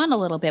packing it on a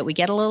little bit. We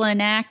get a little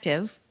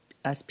inactive,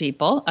 us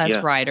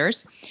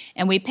riders,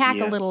 and we pack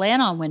a little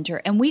in on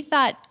winter. And we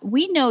thought,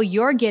 we know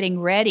you're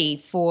getting ready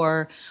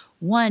for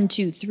 1,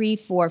 2, 3,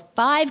 4,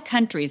 5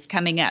 countries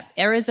coming up: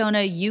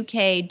 Arizona,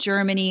 UK,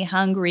 Germany,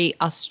 Hungary,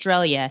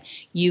 Australia.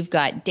 You've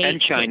got dates.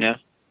 And China.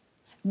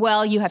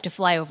 Well, you have to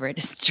fly over it.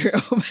 It's true.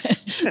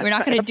 We're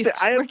not going to do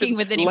working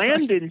with any land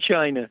horses. in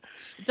China.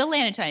 The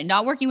land in China,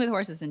 not working with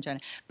horses in China.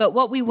 But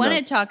what we want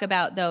to talk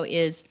about, though,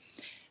 is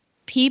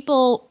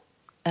people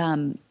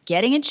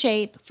getting in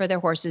shape for their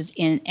horses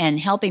and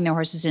helping their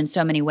horses in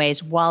so many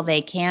ways while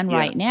they can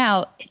right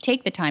now.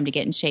 Take the time to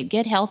get in shape,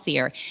 get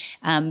healthier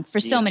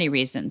for so many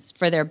reasons,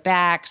 for their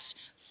backs,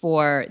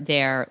 for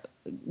their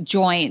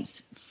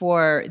joints,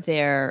 for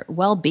their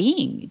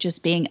well-being,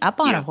 just being up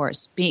on a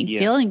horse,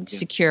 feeling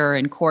secure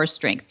and core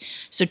strength.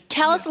 So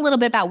tell us a little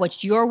bit about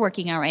what you're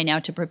working on right now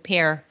to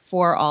prepare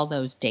for all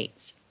those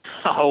dates.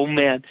 Oh,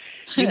 man.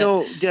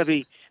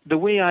 Debbie, the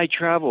way I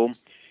travel,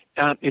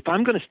 if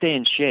I'm going to stay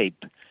in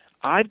shape,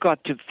 I've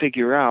got to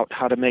figure out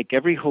how to make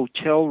every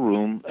hotel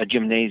room a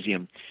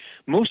gymnasium.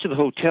 Most of the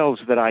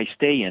hotels that I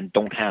stay in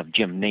don't have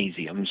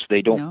gymnasiums.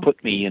 They don't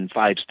put me in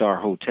 5-star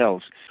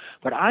hotels.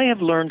 But I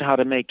have learned how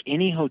to make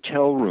any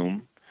hotel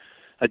room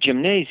a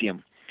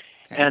gymnasium.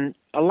 Okay. And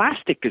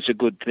elastic is a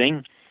good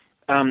thing.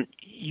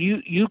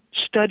 You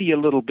study a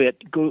little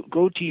bit,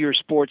 go to your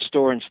sports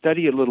store and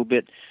study a little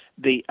bit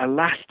the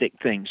elastic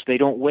things. They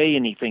don't weigh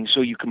anything,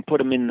 so you can put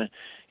them in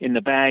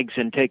the bags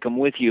and take them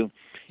with you,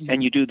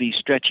 and you do these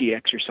stretchy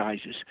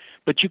exercises.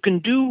 But you can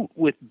do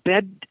with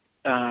bed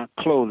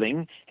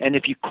clothing, and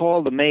if you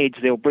call the maids,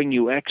 they'll bring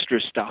you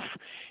extra stuff.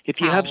 If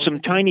you have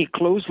some tiny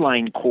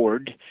clothesline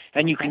cord,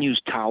 and you can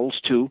use towels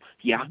too,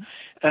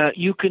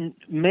 you can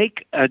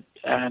make a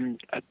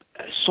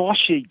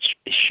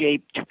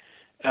sausage-shaped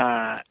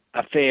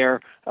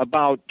affair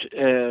about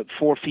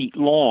 4 feet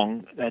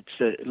long. That's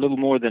a little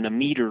more than a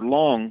meter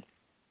long.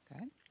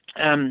 Okay.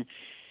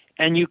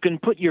 And you can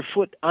put your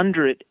foot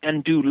under it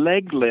and do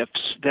leg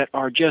lifts that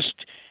are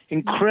just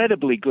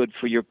incredibly good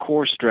for your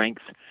core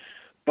strength.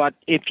 But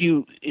if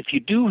you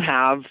do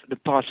have the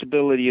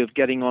possibility of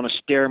getting on a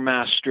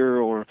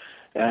Stairmaster or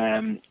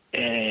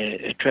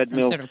a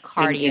treadmill, some sort of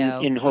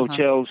cardio in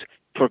hotels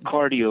for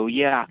cardio,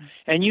 yeah,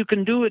 and you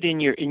can do it in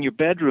your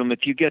bedroom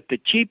if you get the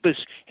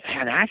cheapest.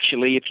 And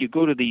actually, if you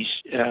go to these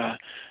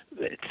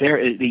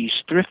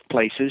thrift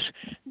places,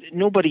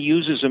 nobody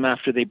uses them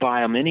after they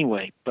buy them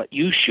anyway. But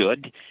you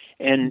should,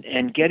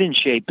 and get in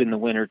shape in the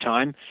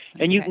wintertime,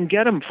 and you can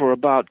get them for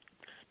about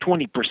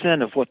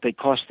 20% of what they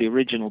cost the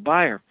original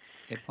buyer.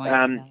 Good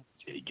point.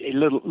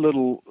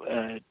 Little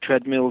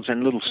treadmills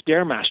and little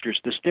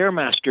Stairmasters. The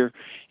Stairmaster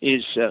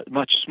is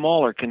much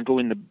smaller, can go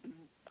in the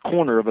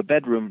corner of a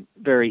bedroom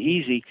very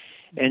easy,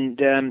 and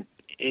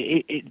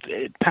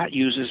Pat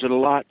uses it a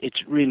lot.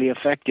 It's really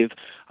effective.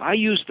 I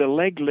use the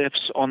leg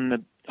lifts on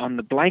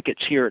the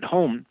blankets here at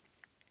home,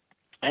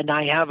 and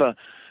I have a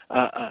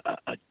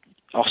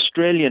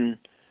Australian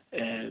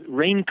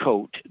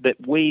raincoat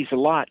that weighs a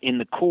lot in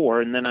the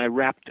core, and then I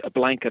wrapped a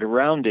blanket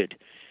around it.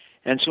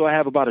 And so I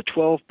have about a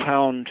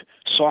 12-pound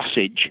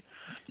sausage,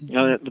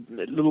 a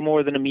little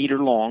more than a meter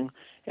long,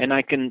 and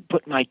I can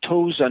put my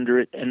toes under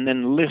it and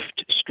then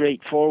lift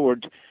straight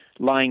forward,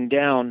 lying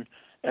down,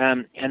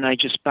 and I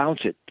just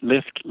bounce it,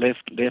 lift,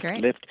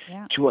 Great. lift,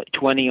 Yeah.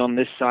 20 on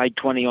this side,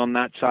 20 on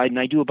that side, and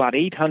I do about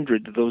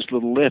 800 of those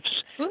little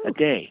lifts a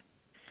day.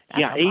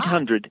 That's a lot.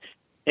 800.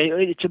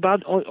 It's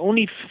about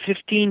only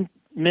 15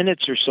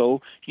 minutes or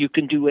so. You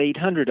can do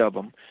 800 of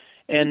them,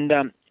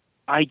 and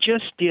I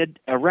just did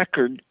a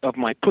record of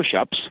my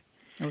push-ups.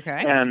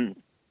 Okay.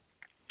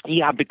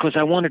 Because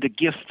I wanted a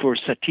gift for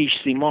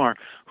Satish Simar,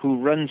 who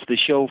runs the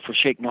show for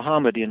Sheikh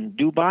Mohammed in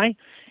Dubai.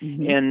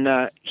 Mm-hmm.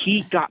 And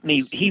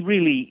he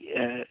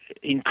really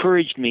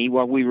encouraged me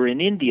while we were in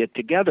India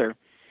together.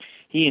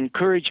 He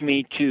encouraged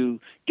me to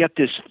get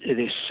this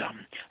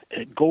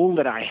goal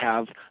that I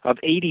have of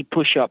 80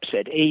 push-ups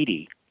at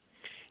 80.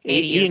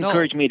 80 he years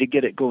encouraged old. me to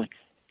get it going.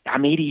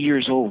 I'm 80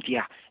 years old,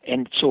 yeah.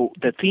 And so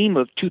the theme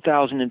of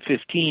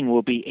 2015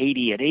 will be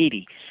 80 at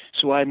 80.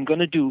 So I'm going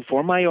to do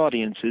for my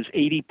audiences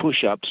 80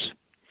 push-ups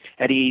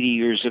at 80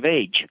 years of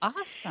age.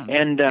 Awesome.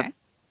 And Okay.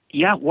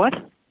 what?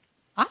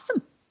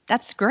 Awesome.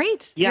 That's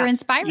great. Yeah, You're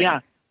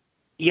inspiring.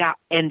 Yeah.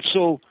 And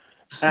so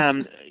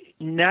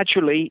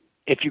naturally,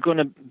 if you're going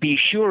to be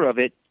sure of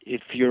it,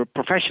 if you're a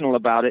professional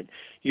about it,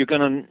 you're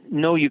going to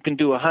know you can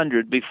do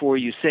 100 before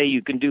you say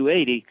you can do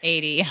 80.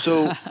 80.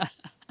 So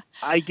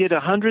I did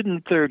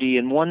 130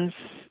 in one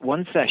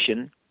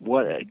session,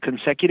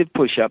 consecutive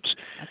push-ups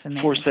That's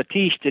amazing. for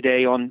Satish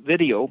today on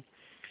video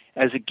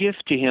as a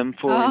gift to him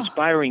for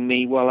inspiring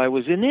me while I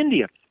was in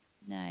India.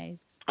 Nice.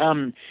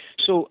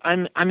 So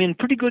I'm in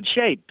pretty good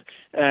shape.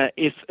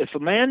 If a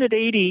man at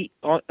 80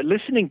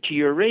 listening to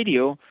your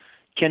radio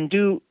can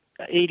do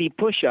 80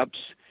 push-ups,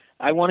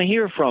 I want to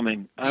hear from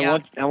him. I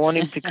want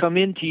him to come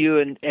in to you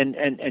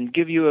and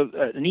give you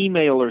an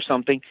email or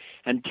something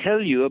and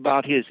tell you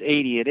about his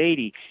 80 at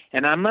 80.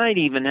 And I might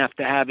even have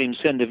to have him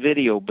send a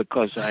video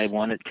because I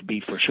want it to be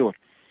for sure.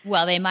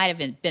 Well, they might have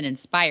been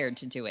inspired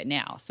to do it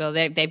now. So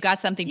they've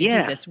got something to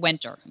do this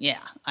winter.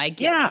 Yeah, I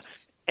get it.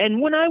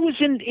 And when I was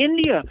in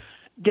India,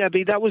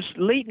 Debbie, that was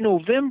late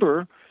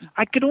November,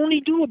 I could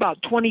only do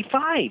about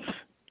 25.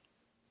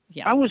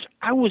 Yeah. I was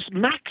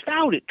maxed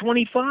out at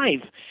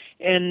 25.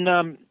 And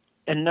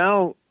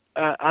now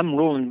I'm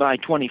rolling by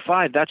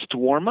 25. That's to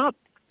warm up.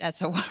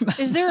 That's a warm-up.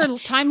 Is there a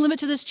time limit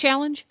to this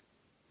challenge?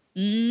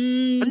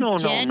 No.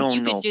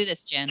 You can do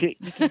this, Jen.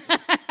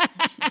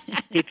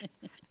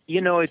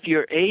 If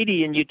you're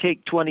 80 and you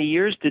take 20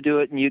 years to do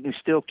it and you can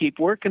still keep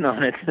working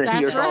on it, then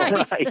That's you're right.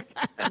 all right.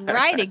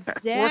 Right,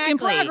 exactly. Work in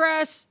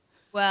progress.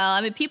 Well,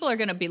 I mean, people are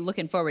going to be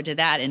looking forward to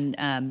that.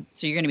 And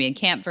so you're going to be in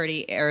Camp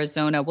Verde,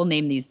 Arizona. We'll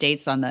name these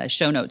dates on the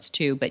show notes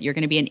too. But you're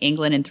going to be in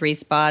England in 3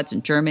 spots,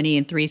 in Germany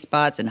in 3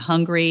 spots, in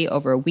Hungary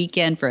over a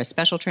weekend for a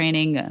special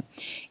training.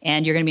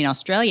 And you're going to be in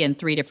Australia in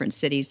 3 different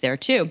cities there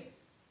too.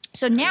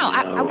 So now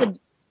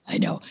I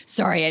know.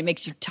 Sorry, it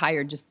makes you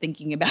tired just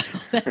thinking about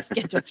all that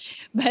schedule.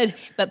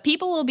 But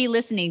people will be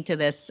listening to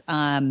this.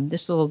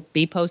 This will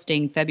be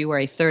posting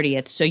February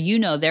 30th, so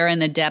they're in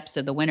the depths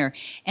of the winter.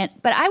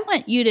 But I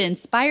want you to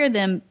inspire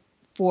them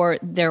for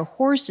their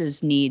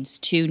horses' needs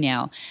too.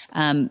 Now,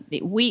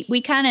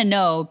 we kind of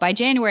know by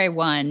January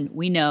 1,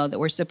 we know that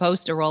we're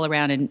supposed to roll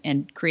around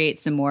and create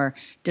some more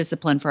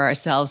discipline for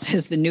ourselves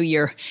as the new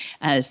year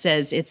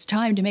says it's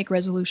time to make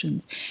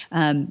resolutions.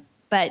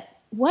 But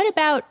what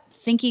about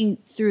thinking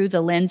through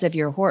the lens of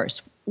your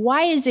horse?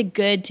 Why is it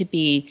good to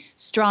be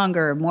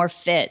stronger, more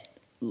fit,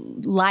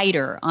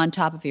 lighter on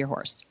top of your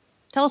horse?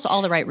 Tell us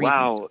all the right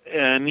reasons. Wow.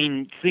 I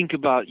mean, think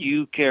about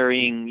you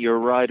carrying your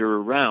rider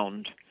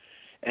around.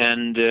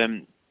 And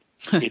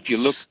if you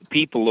look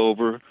people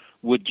over,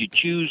 would you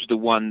choose the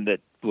one that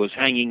was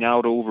hanging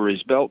out over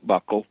his belt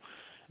buckle?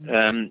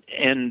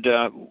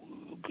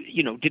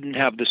 didn't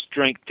have the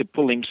strength to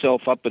pull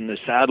himself up in the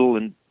saddle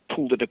and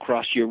pulled it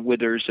across your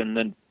withers and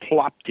then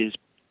plopped his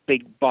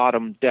big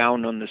bottom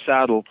down on the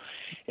saddle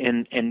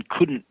and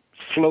couldn't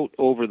float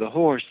over the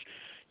horse,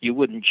 you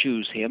wouldn't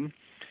choose him.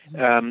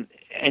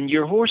 And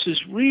your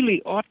horses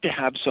really ought to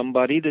have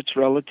somebody that's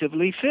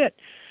relatively fit.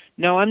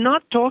 Now, I'm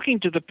not talking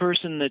to the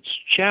person that's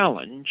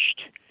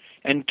challenged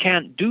and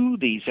can't do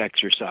these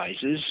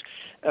exercises.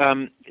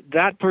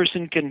 That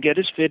person can get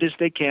as fit as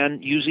they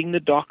can using the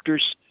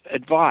doctor's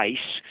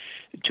advice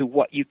to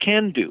what you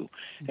can do.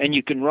 And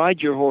you can ride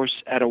your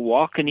horse at a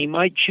walk, and he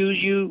might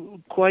choose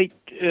you quite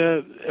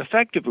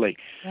effectively.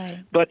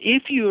 Right. But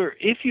if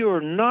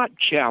you're not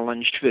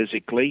challenged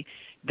physically,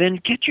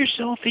 then get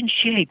yourself in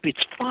shape.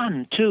 It's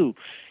fun, too.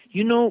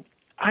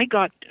 I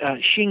got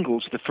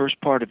shingles the first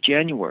part of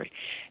January,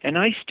 and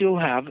I still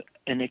have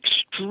an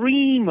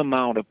extreme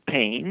amount of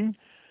pain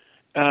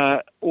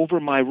over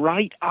my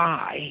right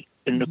eye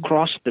and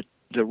across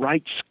the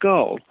right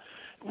skull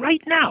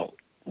right now.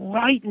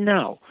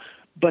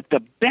 But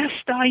the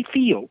best I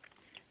feel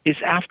is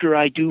after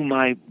I do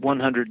my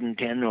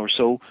 110 or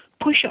so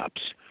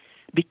push-ups,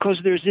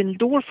 because there's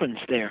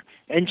endorphins there.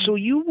 And so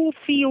you will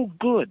feel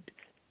good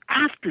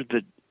after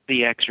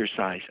the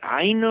exercise.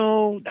 I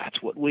know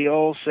that's what we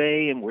all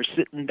say, and we're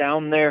sitting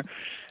down there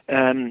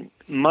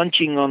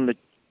munching on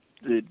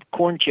the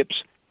corn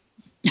chips,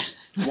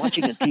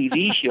 watching a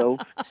TV show,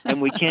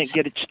 and we can't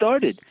get it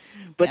started.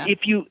 But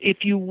if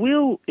you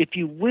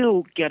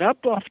will get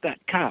up off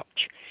that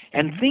couch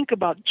and think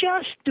about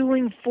just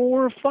doing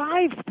 4 or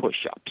 5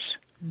 push-ups.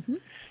 Mm-hmm.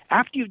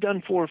 After you've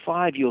done 4 or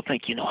 5, you'll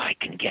think, I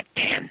can get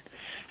 10.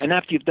 And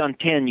after you've done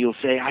 10, you'll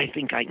say, I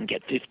think I can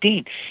get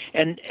 15.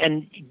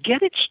 And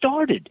get it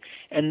started.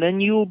 And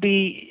then you'll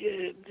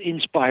be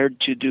inspired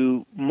to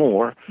do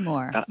more.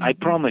 I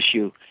promise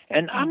you.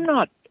 And I'm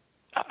not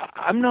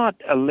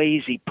a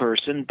lazy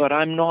person, but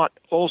I'm not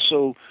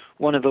also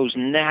one of those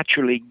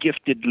naturally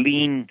gifted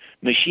lean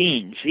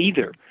machines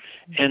either.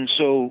 And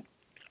so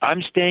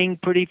I'm staying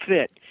pretty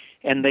fit.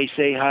 And they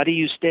say, how do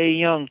you stay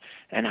young?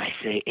 And I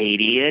say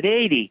 80 at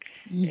 80.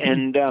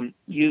 Mm-hmm. And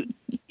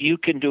you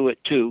can do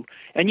it too.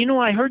 And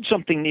I heard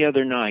something the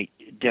other night,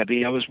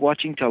 Debbie. I was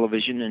watching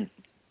television, and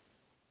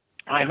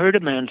I heard a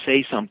man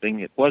say something.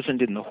 It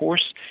wasn't in the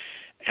horse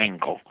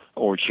angle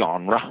or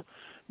genre,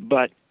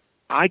 but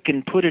I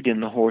can put it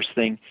in the horse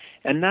thing.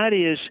 And that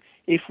is,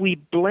 if we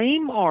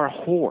blame our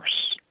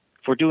horse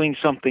for doing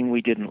something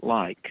we didn't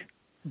like,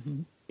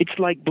 it's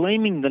like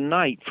blaming the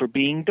night for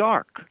being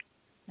dark.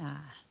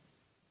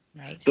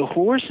 Right. The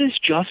horse is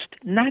just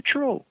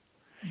natural.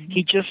 Mm-hmm.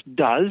 He just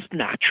does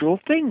natural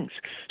things.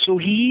 So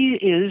he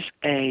is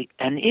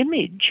an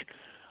image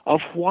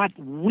of what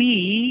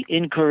we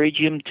encourage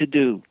him to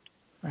do.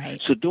 Right.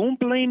 So don't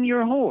blame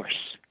your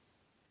horse.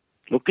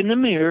 Look in the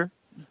mirror,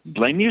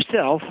 blame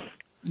yourself,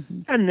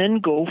 and then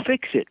go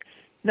fix it.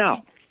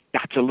 Now,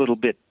 that's a little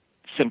bit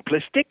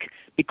simplistic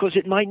because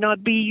it might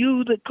not be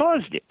you that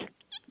caused it.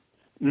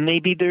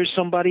 Maybe there's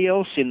somebody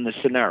else in the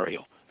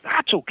scenario.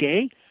 That's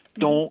okay.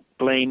 Don't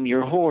blame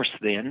your horse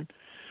then.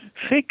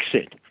 Fix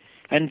it.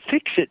 And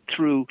fix it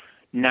through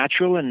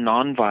natural and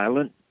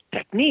nonviolent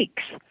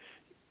techniques.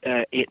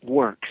 It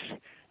works.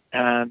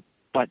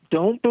 But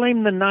don't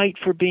blame the night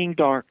for being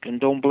dark, and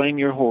don't blame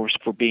your horse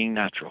for being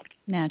natural.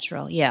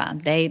 Natural, yeah.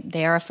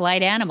 They are a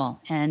flight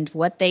animal, and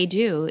what they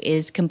do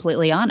is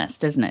completely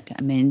honest, isn't it?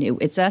 I mean,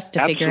 it's us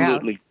to figure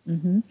out.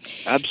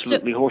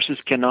 Absolutely.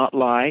 Horses cannot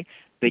lie.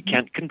 They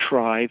can't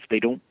contrive. They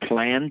don't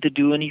plan to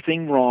do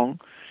anything wrong.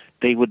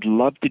 They would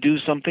love to do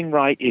something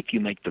right if you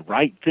make the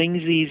right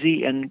things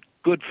easy and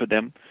good for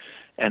them,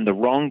 and the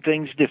wrong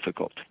things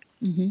difficult.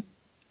 Mm-hmm.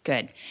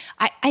 Good.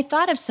 I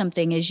thought of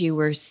something as you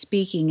were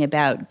speaking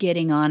about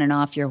getting on and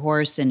off your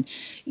horse and,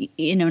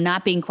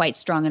 not being quite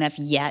strong enough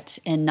yet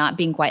and not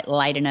being quite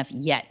light enough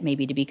yet,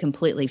 maybe to be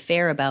completely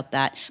fair about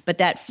that. But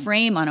that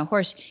frame on a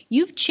horse,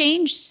 you've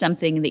changed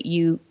something that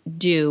you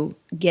do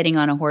getting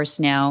on a horse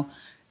now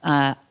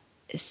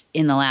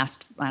in the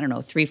last,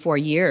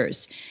 3-4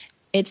 years.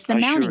 It's the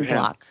mounting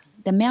block.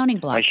 The mounting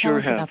block. Tell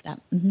us about that.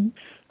 Mm-hmm.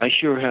 I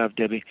sure have,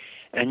 Debbie.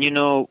 And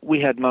we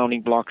had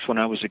mounting blocks when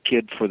I was a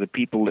kid for the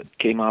people that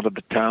came out of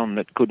the town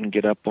that couldn't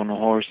get up on a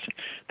horse.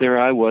 There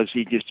I was.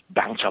 You just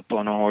bounce up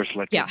on a horse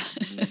like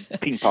a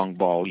ping pong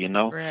ball,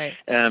 Right.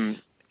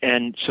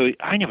 And so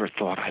I never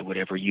thought I would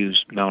ever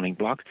use mounting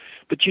blocks.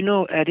 But,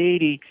 at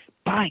 80,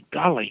 by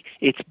golly,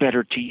 it's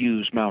better to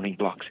use mounting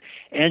blocks.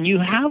 And you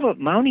have a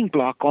mounting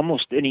block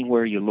almost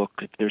anywhere you look.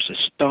 If there's a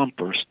stump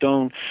or a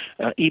stone,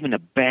 even a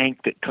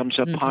bank that comes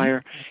up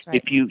higher. That's right.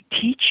 If you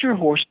teach your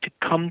horse to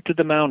come to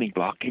the mounting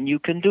block, and you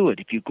can do it.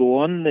 If you go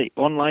on the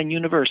online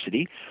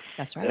university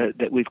That's right.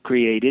 that we've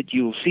created,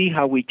 you'll see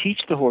how we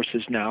teach the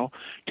horses now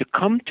to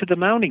come to the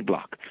mounting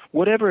block,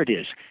 whatever it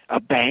is. A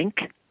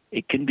bank,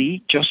 it can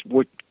be just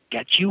what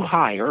gets you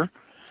higher.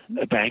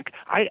 bank.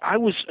 I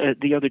was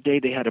the other day.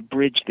 They had a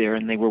bridge there,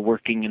 and they were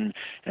working,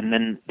 and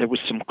then there was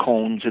some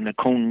cones, and the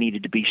cone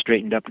needed to be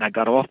straightened up. And I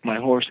got off my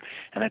horse,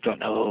 and I thought,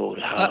 no,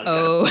 I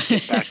gotta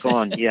get back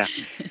on. Yeah,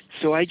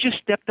 so I just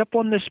stepped up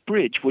on this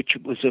bridge, which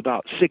was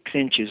about 6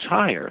 inches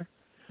higher,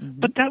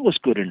 but that was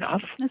good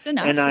enough. That's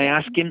enough. And I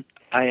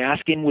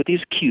asked him with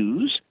his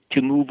cues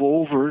to move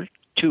over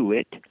to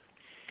it.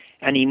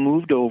 And he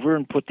moved over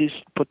and put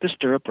the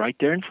stirrup right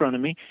there in front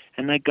of me,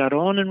 and I got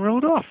on and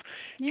rode off.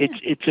 Yeah.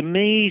 It's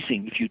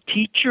amazing. If you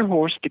teach your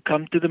horse to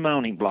come to the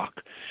mounting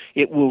block,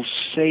 it will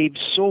save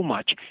so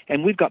much.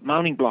 And we've got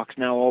mounting blocks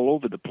now all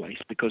over the place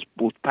because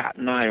both Pat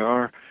and I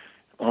are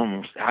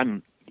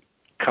I'm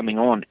coming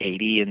on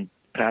 80, and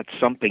Pat's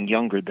something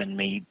younger than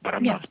me, but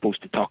I'm not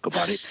supposed to talk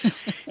about it.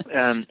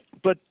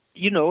 But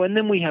and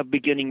then we have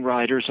beginning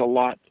riders a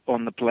lot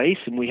on the place,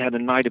 and we had a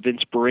night of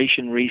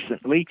inspiration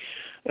recently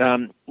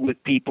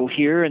with people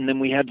here, and then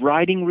we had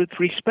riding with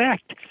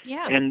respect,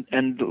 and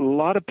a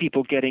lot of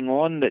people getting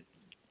on that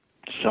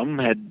some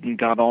had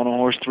got on a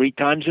horse 3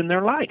 times in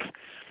their life,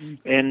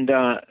 and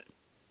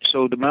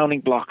so the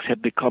mounting blocks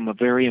have become a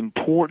very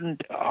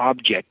important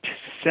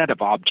set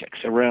of objects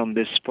around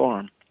this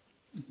farm.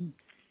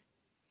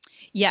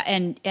 Yeah,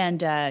 and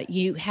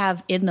you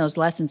have in those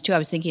lessons too. I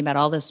was thinking about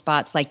all the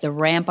spots like the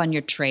ramp on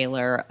your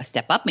trailer, a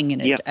step up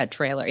in a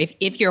trailer.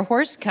 If your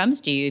horse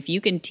comes to you, if you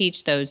can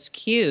teach those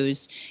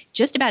cues,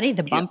 just about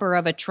the bumper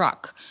of a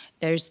truck.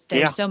 There's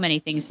so many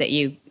things that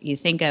you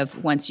think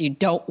of once you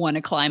don't want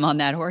to climb on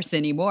that horse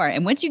anymore.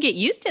 And once you get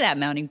used to that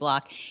mounting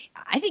block,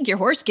 I think your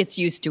horse gets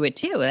used to it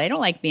too. They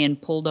don't like being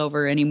pulled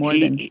over any more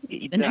than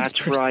the next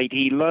person. That's right.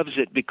 He loves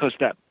it because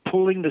that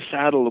pulling the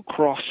saddle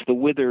across the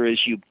wither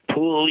as you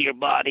pull your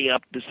body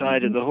up the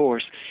side of the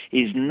horse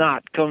is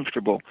not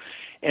comfortable.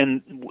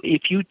 And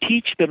if you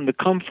teach them the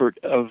comfort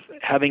of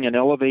having an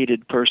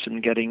elevated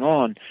person getting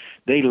on,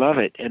 they love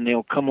it. And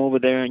they'll come over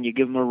there and you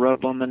give them a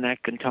rub on the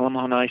neck and tell them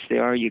how nice they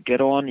are. You get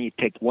on and you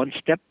take one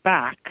step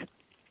back,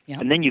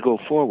 and then you go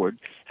forward,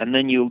 and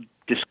then you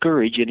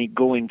discourage any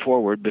going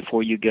forward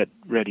before you get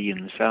ready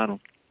in the saddle.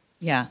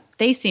 Yeah,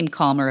 they seem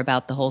calmer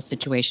about the whole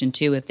situation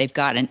too if they've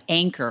got an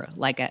anchor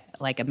like a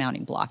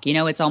mounting block.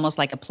 It's almost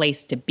like a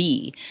place to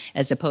be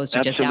as opposed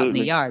to just out in the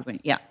yard.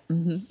 And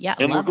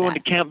we're going to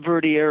Camp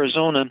Verde,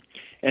 Arizona,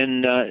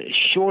 and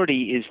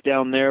Shorty is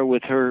down there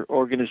with her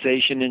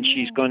organization, and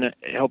she's going to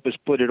help us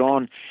put it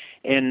on.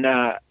 And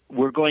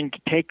we're going to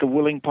take a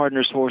willing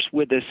partner's horse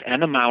with us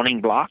and a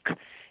mounting block,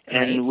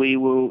 and we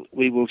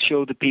will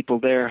show the people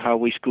there how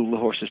we school the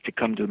horses to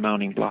come to the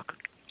mounting block.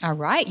 All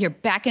right. You're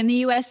back in the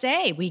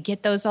USA. We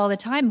get those all the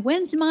time.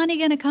 When's Monty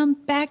going to come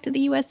back to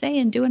the USA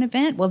and do an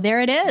event? Well,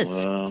 there it is.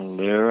 Well,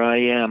 there I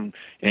am.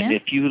 And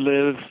if you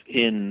live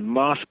in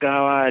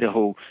Moscow,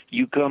 Idaho,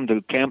 you come to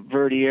Camp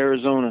Verde,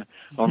 Arizona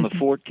on the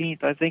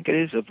 14th, I think it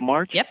is, of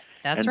March. Yep,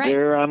 that's right. And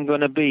there I'm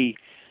going to be.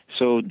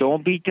 So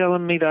don't be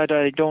telling me that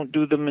I don't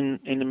do them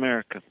in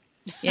America.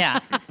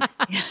 Yeah.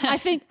 I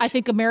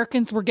think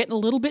Americans were getting a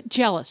little bit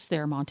jealous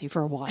there, Monty,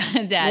 for a while.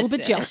 A little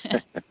bit jealous.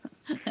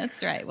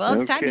 That's right. Well,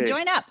 it's time to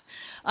join up.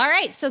 All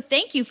right. So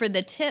thank you for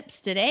the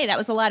tips today. That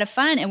was a lot of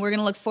fun. And we're going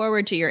to look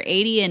forward to your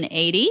 80 and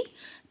 80.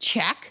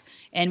 Check.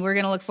 And we're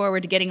going to look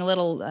forward to getting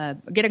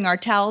getting our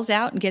towels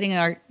out and getting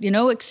our,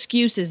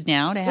 excuses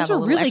now to have a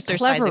little really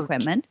exercise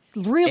equipment.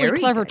 Really Very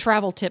clever good.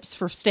 Travel tips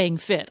for staying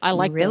fit. I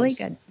like really those.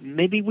 Good.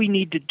 Maybe we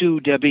need to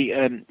do, Debbie,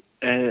 a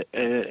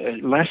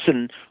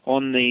lesson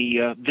on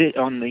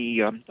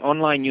the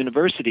online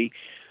university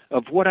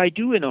of what I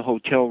do in a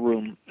hotel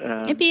room.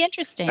 It'd be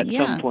interesting, at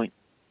some point.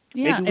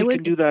 Yeah, maybe we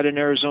can do that in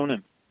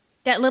Arizona.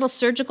 That little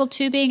surgical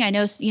tubing, I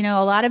know,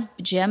 a lot of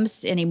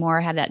gyms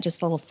anymore have that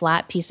just little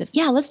flat piece of,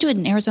 let's do it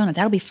in Arizona.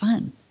 That'll be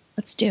fun.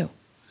 Let's do.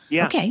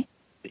 Yeah. Okay.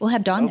 We'll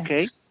have Dawn there.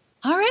 Okay.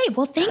 All right.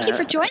 Well, thank you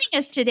for joining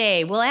us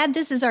today. We'll add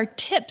this as our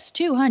tips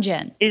too, huh,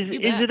 Jen? Is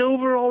it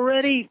over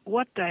already?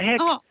 What the heck?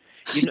 Oh,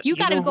 you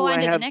got to go on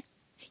to the next.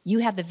 You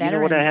have the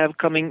veteran. You know what I have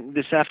coming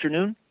this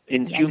afternoon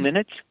in a few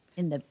minutes?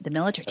 In the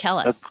military. Tell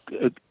us.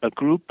 A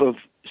group of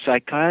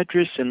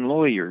psychiatrists and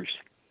lawyers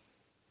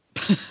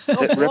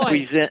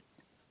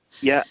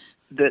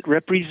that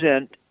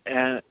represent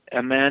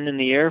a man in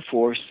the Air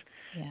Force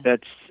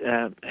that's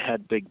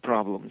had big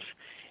problems.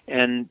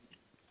 And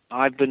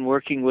I've been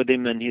working with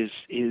him, and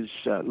his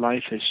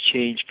life has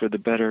changed for the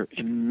better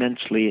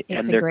immensely.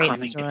 It's and they're great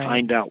coming story. to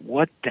find out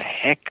what the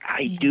heck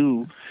I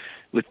do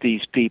with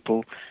these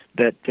people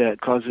that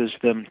causes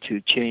them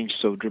to change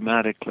so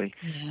dramatically.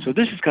 Yeah. So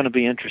this is going to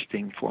be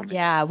interesting for me.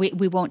 Yeah,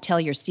 we won't tell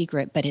your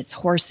secret, but it's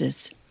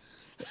horses.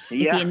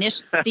 Yeah.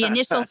 The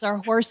initials are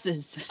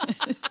horses.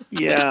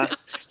 Yeah,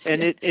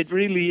 and it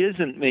really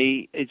isn't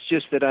me. It's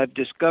just that I've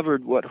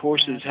discovered what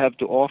horses have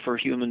to offer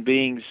human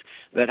beings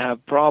that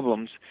have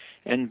problems,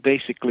 and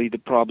basically the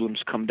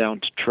problems come down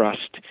to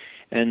trust.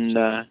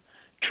 And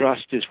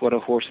trust is what a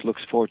horse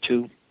looks for,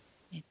 too.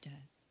 It does.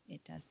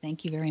 It does.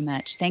 Thank you very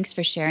much. Thanks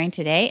for sharing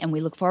today, and we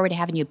look forward to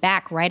having you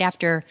back right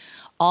after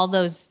all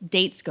those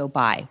dates go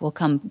by. We'll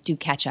come do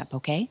catch up,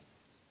 okay?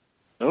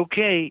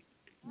 Okay.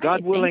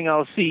 God willing,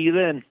 I'll see you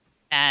then.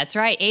 That's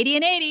right. 80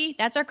 and 80.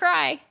 That's our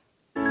cry.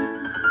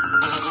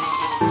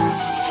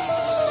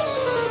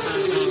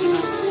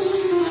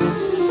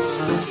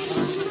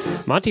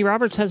 Monty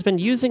Roberts has been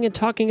using and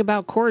talking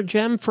about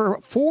CoraGem for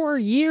 4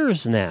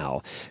 years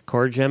now.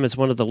 CoraGem is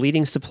one of the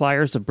leading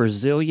suppliers of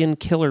Brazilian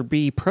killer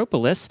bee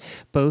propolis,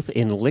 both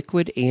in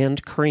liquid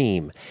and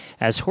cream.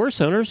 As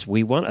horse owners,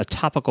 we want a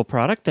topical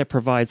product that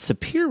provides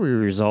superior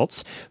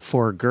results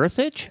for girth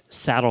itch,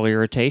 saddle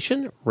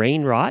irritation,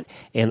 rein rot,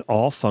 and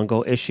all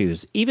fungal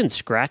issues, even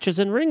scratches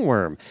and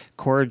ringworm.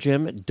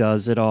 CoraGem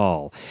does it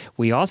all.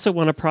 We also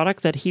want a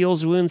product that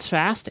heals wounds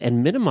fast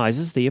and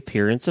minimizes the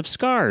appearance of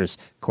scars.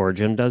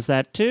 CoraGem does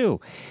that too.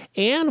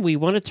 And we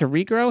want it to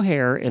regrow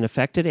hair in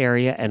affected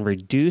area and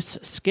reduce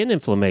skin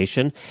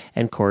inflammation,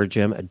 and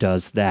CoraGem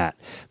does that.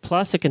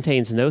 Plus, it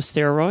contains no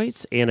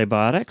steroids,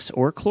 antibiotics,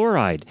 or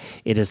chloride.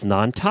 It is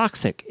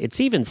non-toxic. It's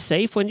even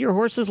safe when your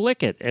horses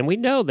lick it, and we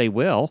know they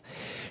will.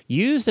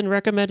 Used and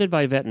recommended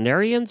by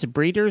veterinarians,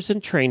 breeders,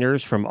 and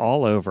trainers from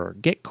all over.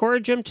 Get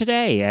CoraGem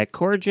today at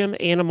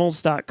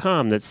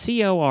CoraGemAnimals.com. That's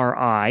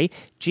CORIGEM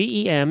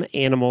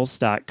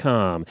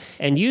animals.com.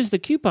 And use the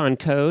coupon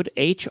code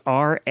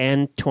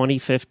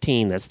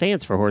HRN2015. That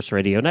stands for Horse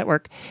Radio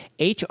Network.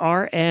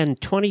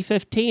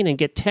 HRN2015, and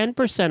get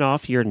 10%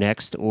 off your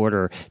next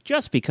order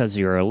just because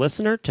you're a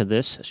listener to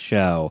this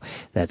show.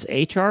 That's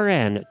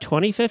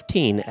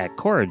HRN2015 at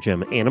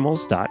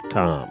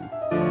CoraGemAnimals.com.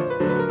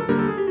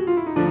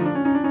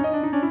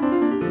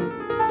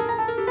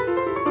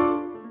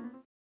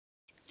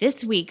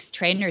 This week's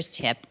trainer's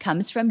tip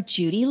comes from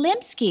Judy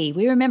Limsky.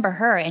 We remember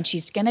her, and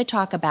she's going to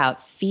talk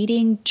about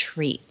feeding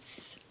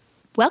treats.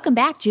 Welcome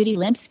back, Judy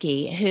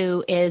Limsky,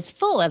 who is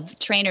full of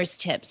trainer's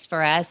tips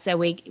for us. So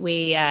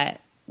we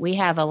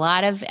have a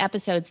lot of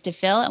episodes to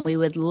fill, and we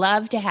would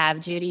love to have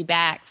Judy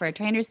back for a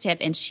trainer's tip,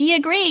 and she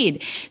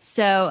agreed.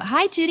 So,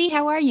 hi, Judy.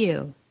 How are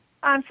you?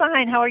 I'm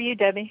fine. How are you,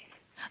 Debbie?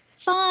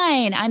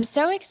 Fine. I'm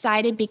so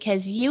excited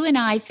because you and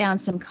I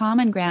found some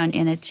common ground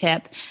in a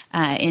tip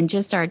in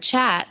just our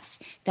chats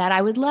that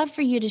I would love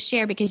for you to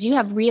share because you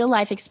have real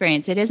life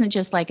experience. It isn't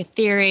just like a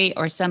theory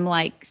or some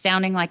like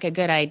sounding like a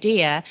good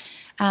idea.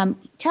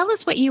 Tell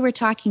us what you were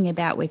talking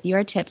about with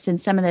your tips and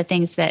some of the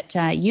things that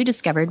you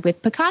discovered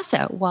with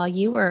Picasso while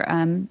you were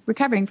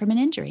recovering from an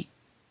injury.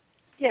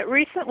 Yeah,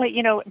 recently,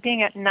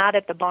 being not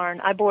at the barn,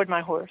 I board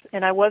my horse,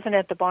 and I wasn't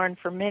at the barn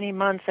for many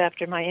months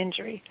after my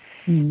injury.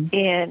 Mm-hmm.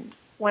 And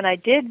when I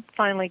did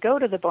finally go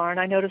to the barn,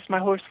 I noticed my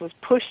horse was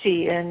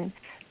pushy and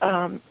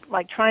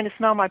like trying to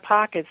smell my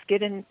pockets,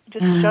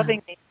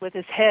 shoving me with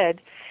his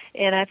head.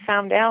 And I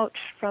found out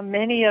from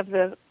many of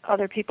the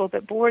other people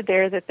that board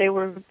there that they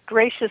were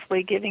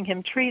graciously giving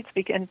him treats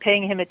and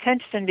paying him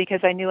attention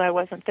because I knew I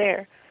wasn't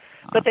there.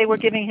 But they were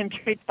giving him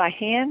treats by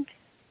hand,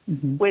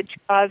 mm-hmm. which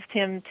caused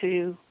him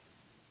to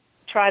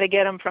try to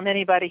get them from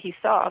anybody he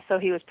saw. So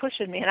he was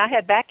pushing me. And I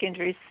had back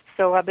injuries,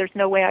 so there's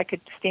no way I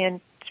could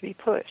stand to be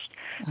pushed.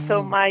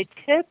 So my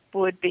tip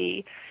would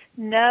be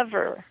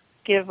never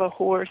give a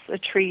horse a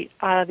treat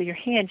out of your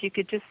hand. You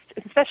could just,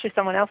 especially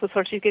someone else's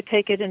horse, you could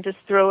take it and just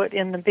throw it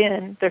in the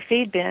bin, their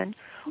feed bin.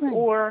 Right.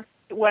 Or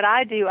what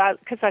I do,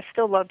 because I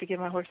still love to give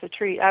my horse a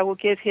treat, I will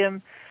give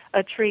him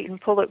a treat and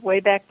pull it way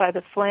back by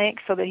the flank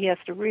so that he has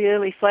to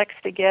really flex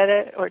to get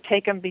it, or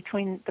take him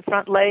between the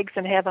front legs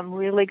and have him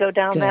really go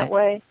down that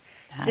way.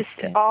 That's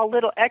just all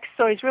little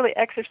so he's really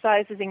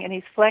exercising and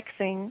he's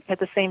flexing at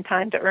the same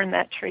time to earn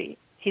that treat.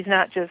 He's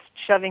not just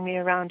shoving me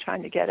around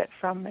trying to get it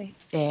from me.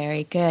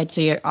 Very good.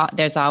 So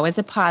there's always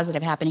a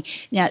positive happening.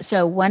 Now,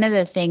 so one of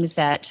the things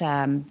that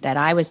that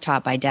I was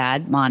taught by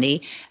Dad,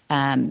 Monty,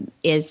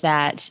 is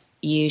that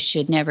you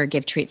should never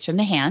give treats from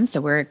the hand. So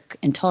we're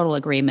in total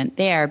agreement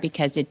there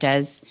because it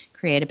does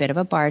create a bit of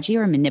a bargee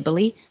or a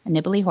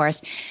nibbly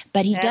horse.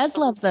 But he does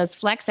love those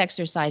flex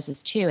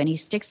exercises too, and he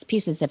sticks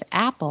pieces of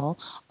apple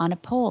on a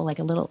pole, like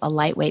a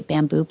lightweight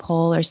bamboo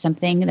pole or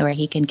something, where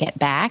he can get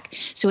back.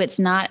 So it's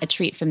not a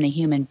treat from the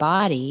human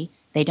body.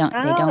 They don't.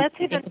 That's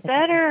even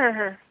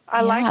better.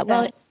 I like that.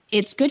 Well,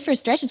 it's good for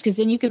stretches because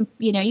then you can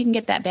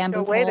get that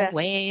bamboo pole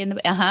way in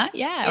the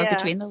or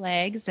between the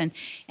legs, and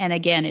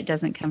again, it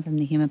doesn't come from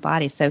the human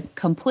body. So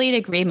complete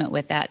agreement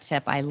with that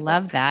tip. I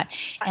love that.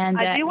 And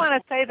I do want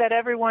to say that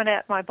everyone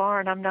at my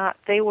barn,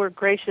 they were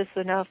gracious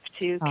enough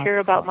to care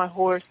about my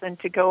horse and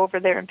to go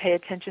over there and pay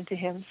attention to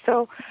him.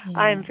 So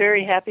I am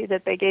very happy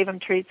that they gave him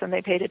treats and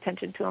they paid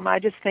attention to him. I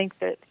just think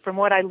that from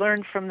what I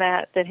learned from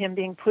that him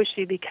being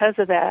pushy because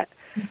of that.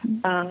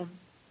 Mm-hmm.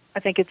 I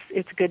think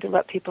it's good to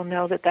let people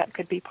know that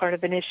could be part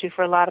of an issue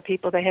for a lot of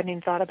people. They haven't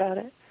even thought about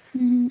it.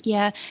 Mm-hmm.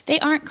 Yeah, they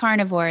aren't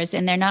carnivores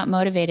and they're not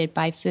motivated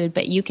by food,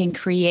 but you can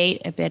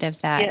create a bit of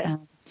that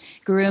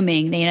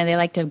grooming. They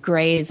like to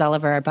graze all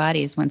over our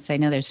bodies once they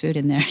know there's food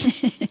in there.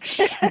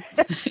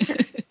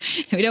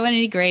 We don't want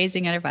any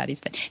grazing on our bodies.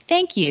 But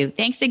thank you.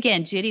 Thanks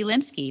again, Judy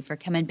Limsky, for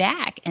coming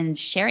back and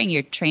sharing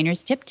your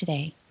trainer's tip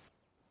today.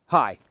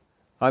 Hi,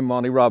 I'm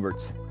Monty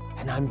Roberts,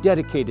 and I'm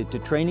dedicated to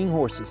training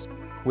horses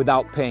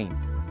without pain.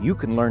 You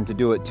can learn to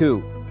do it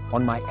too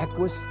on my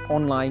Equus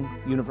Online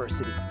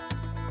University.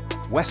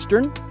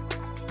 Western,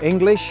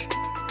 English,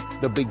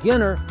 the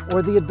beginner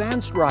or the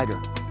advanced rider.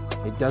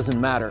 It doesn't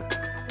matter.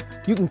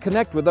 You can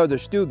connect with other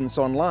students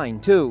online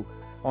too,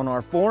 on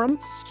our forum,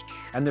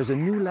 and there's a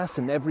new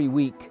lesson every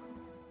week.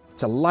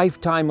 It's a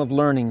lifetime of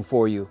learning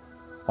for you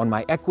on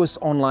my Equus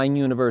Online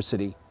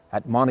University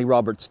at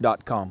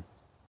montyroberts.com.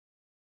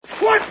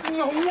 What in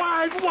the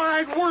wide,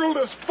 wide world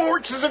of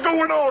sports is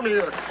going on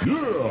here?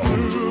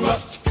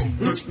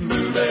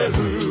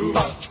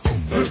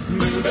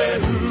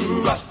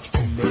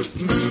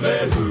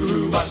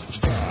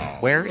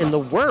 Where in the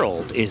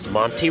world is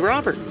Monty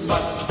Roberts?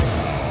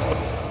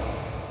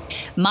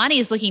 Monty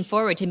is looking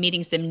forward to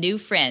meeting some new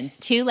friends,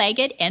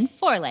 two-legged and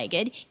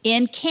four-legged,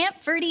 in Camp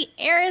Verde,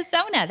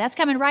 Arizona. That's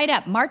coming right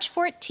up, March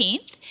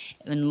 14th.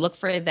 And look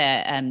for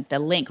the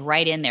link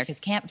right in there, because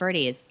Camp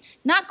Verde is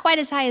not quite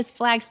as high as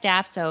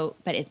Flagstaff,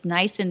 but it's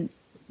nice and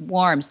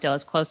warm still.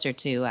 It's closer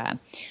to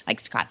like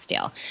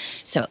Scottsdale.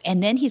 So,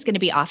 and then he's going to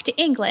be off to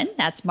England.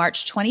 That's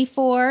March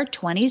 24,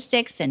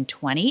 26, and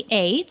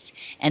 28.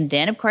 And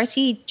then, of course,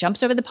 he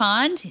jumps over the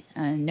pond,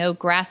 no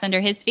grass under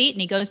his feet,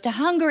 and he goes to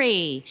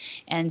Hungary.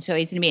 And so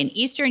he's going to be in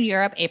Eastern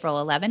Europe, April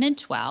 11 and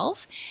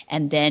 12.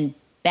 And then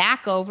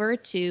back over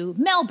to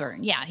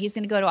Melbourne. Yeah, he's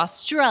going to go to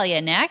Australia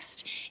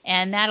next,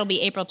 and that'll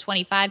be April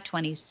 25,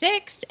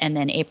 26, and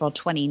then April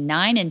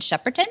 29 in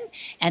Shepparton,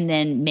 and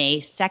then May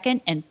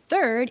 2nd and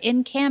 3rd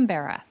in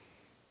Canberra.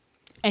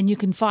 And you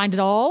can find it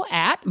all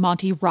at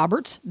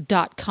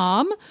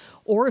montyroberts.com,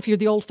 or if you're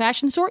the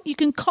old-fashioned sort, you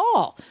can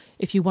call.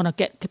 If you want to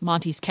get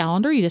Monty's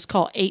calendar, you just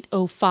call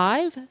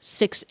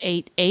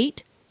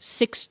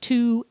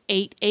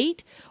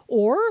 805-688-6288,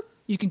 or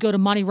you can go to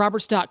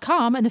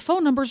montyroberts.com, and the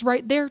phone number's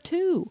right there,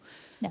 too.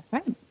 That's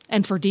right.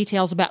 And for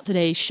details about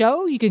today's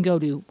show, you can go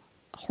to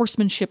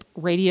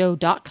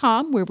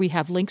horsemanshipradio.com, where we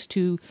have links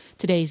to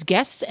today's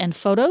guests and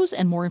photos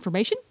and more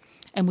information.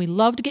 And we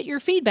love to get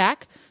your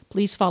feedback.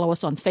 Please follow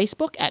us on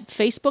Facebook at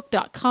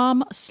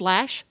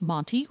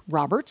facebook.com/Monty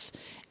Roberts,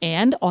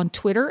 and on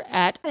Twitter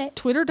at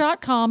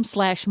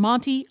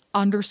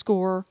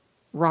twitter.com/Monty_Roberts.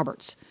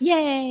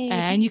 Yay!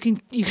 And you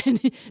can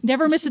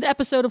never miss an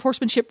episode of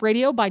Horsemanship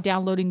Radio by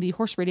downloading the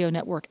Horse Radio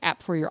Network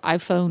app for your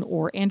iPhone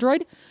or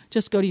Android.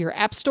 Just go to your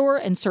app store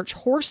and search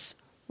Horse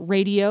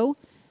Radio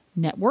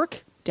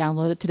Network.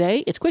 Download it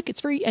today. It's quick,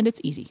 it's free, and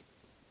it's easy.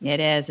 It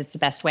is. It's the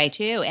best way,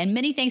 too. And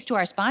many thanks to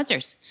our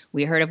sponsors.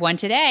 We heard of one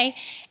today.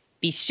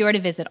 Be sure to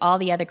visit all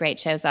the other great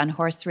shows on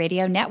Horse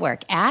Radio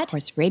Network at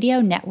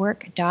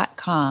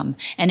horseradionetwork.com.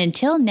 And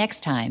until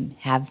next time,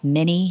 have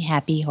many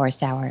happy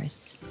horse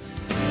hours.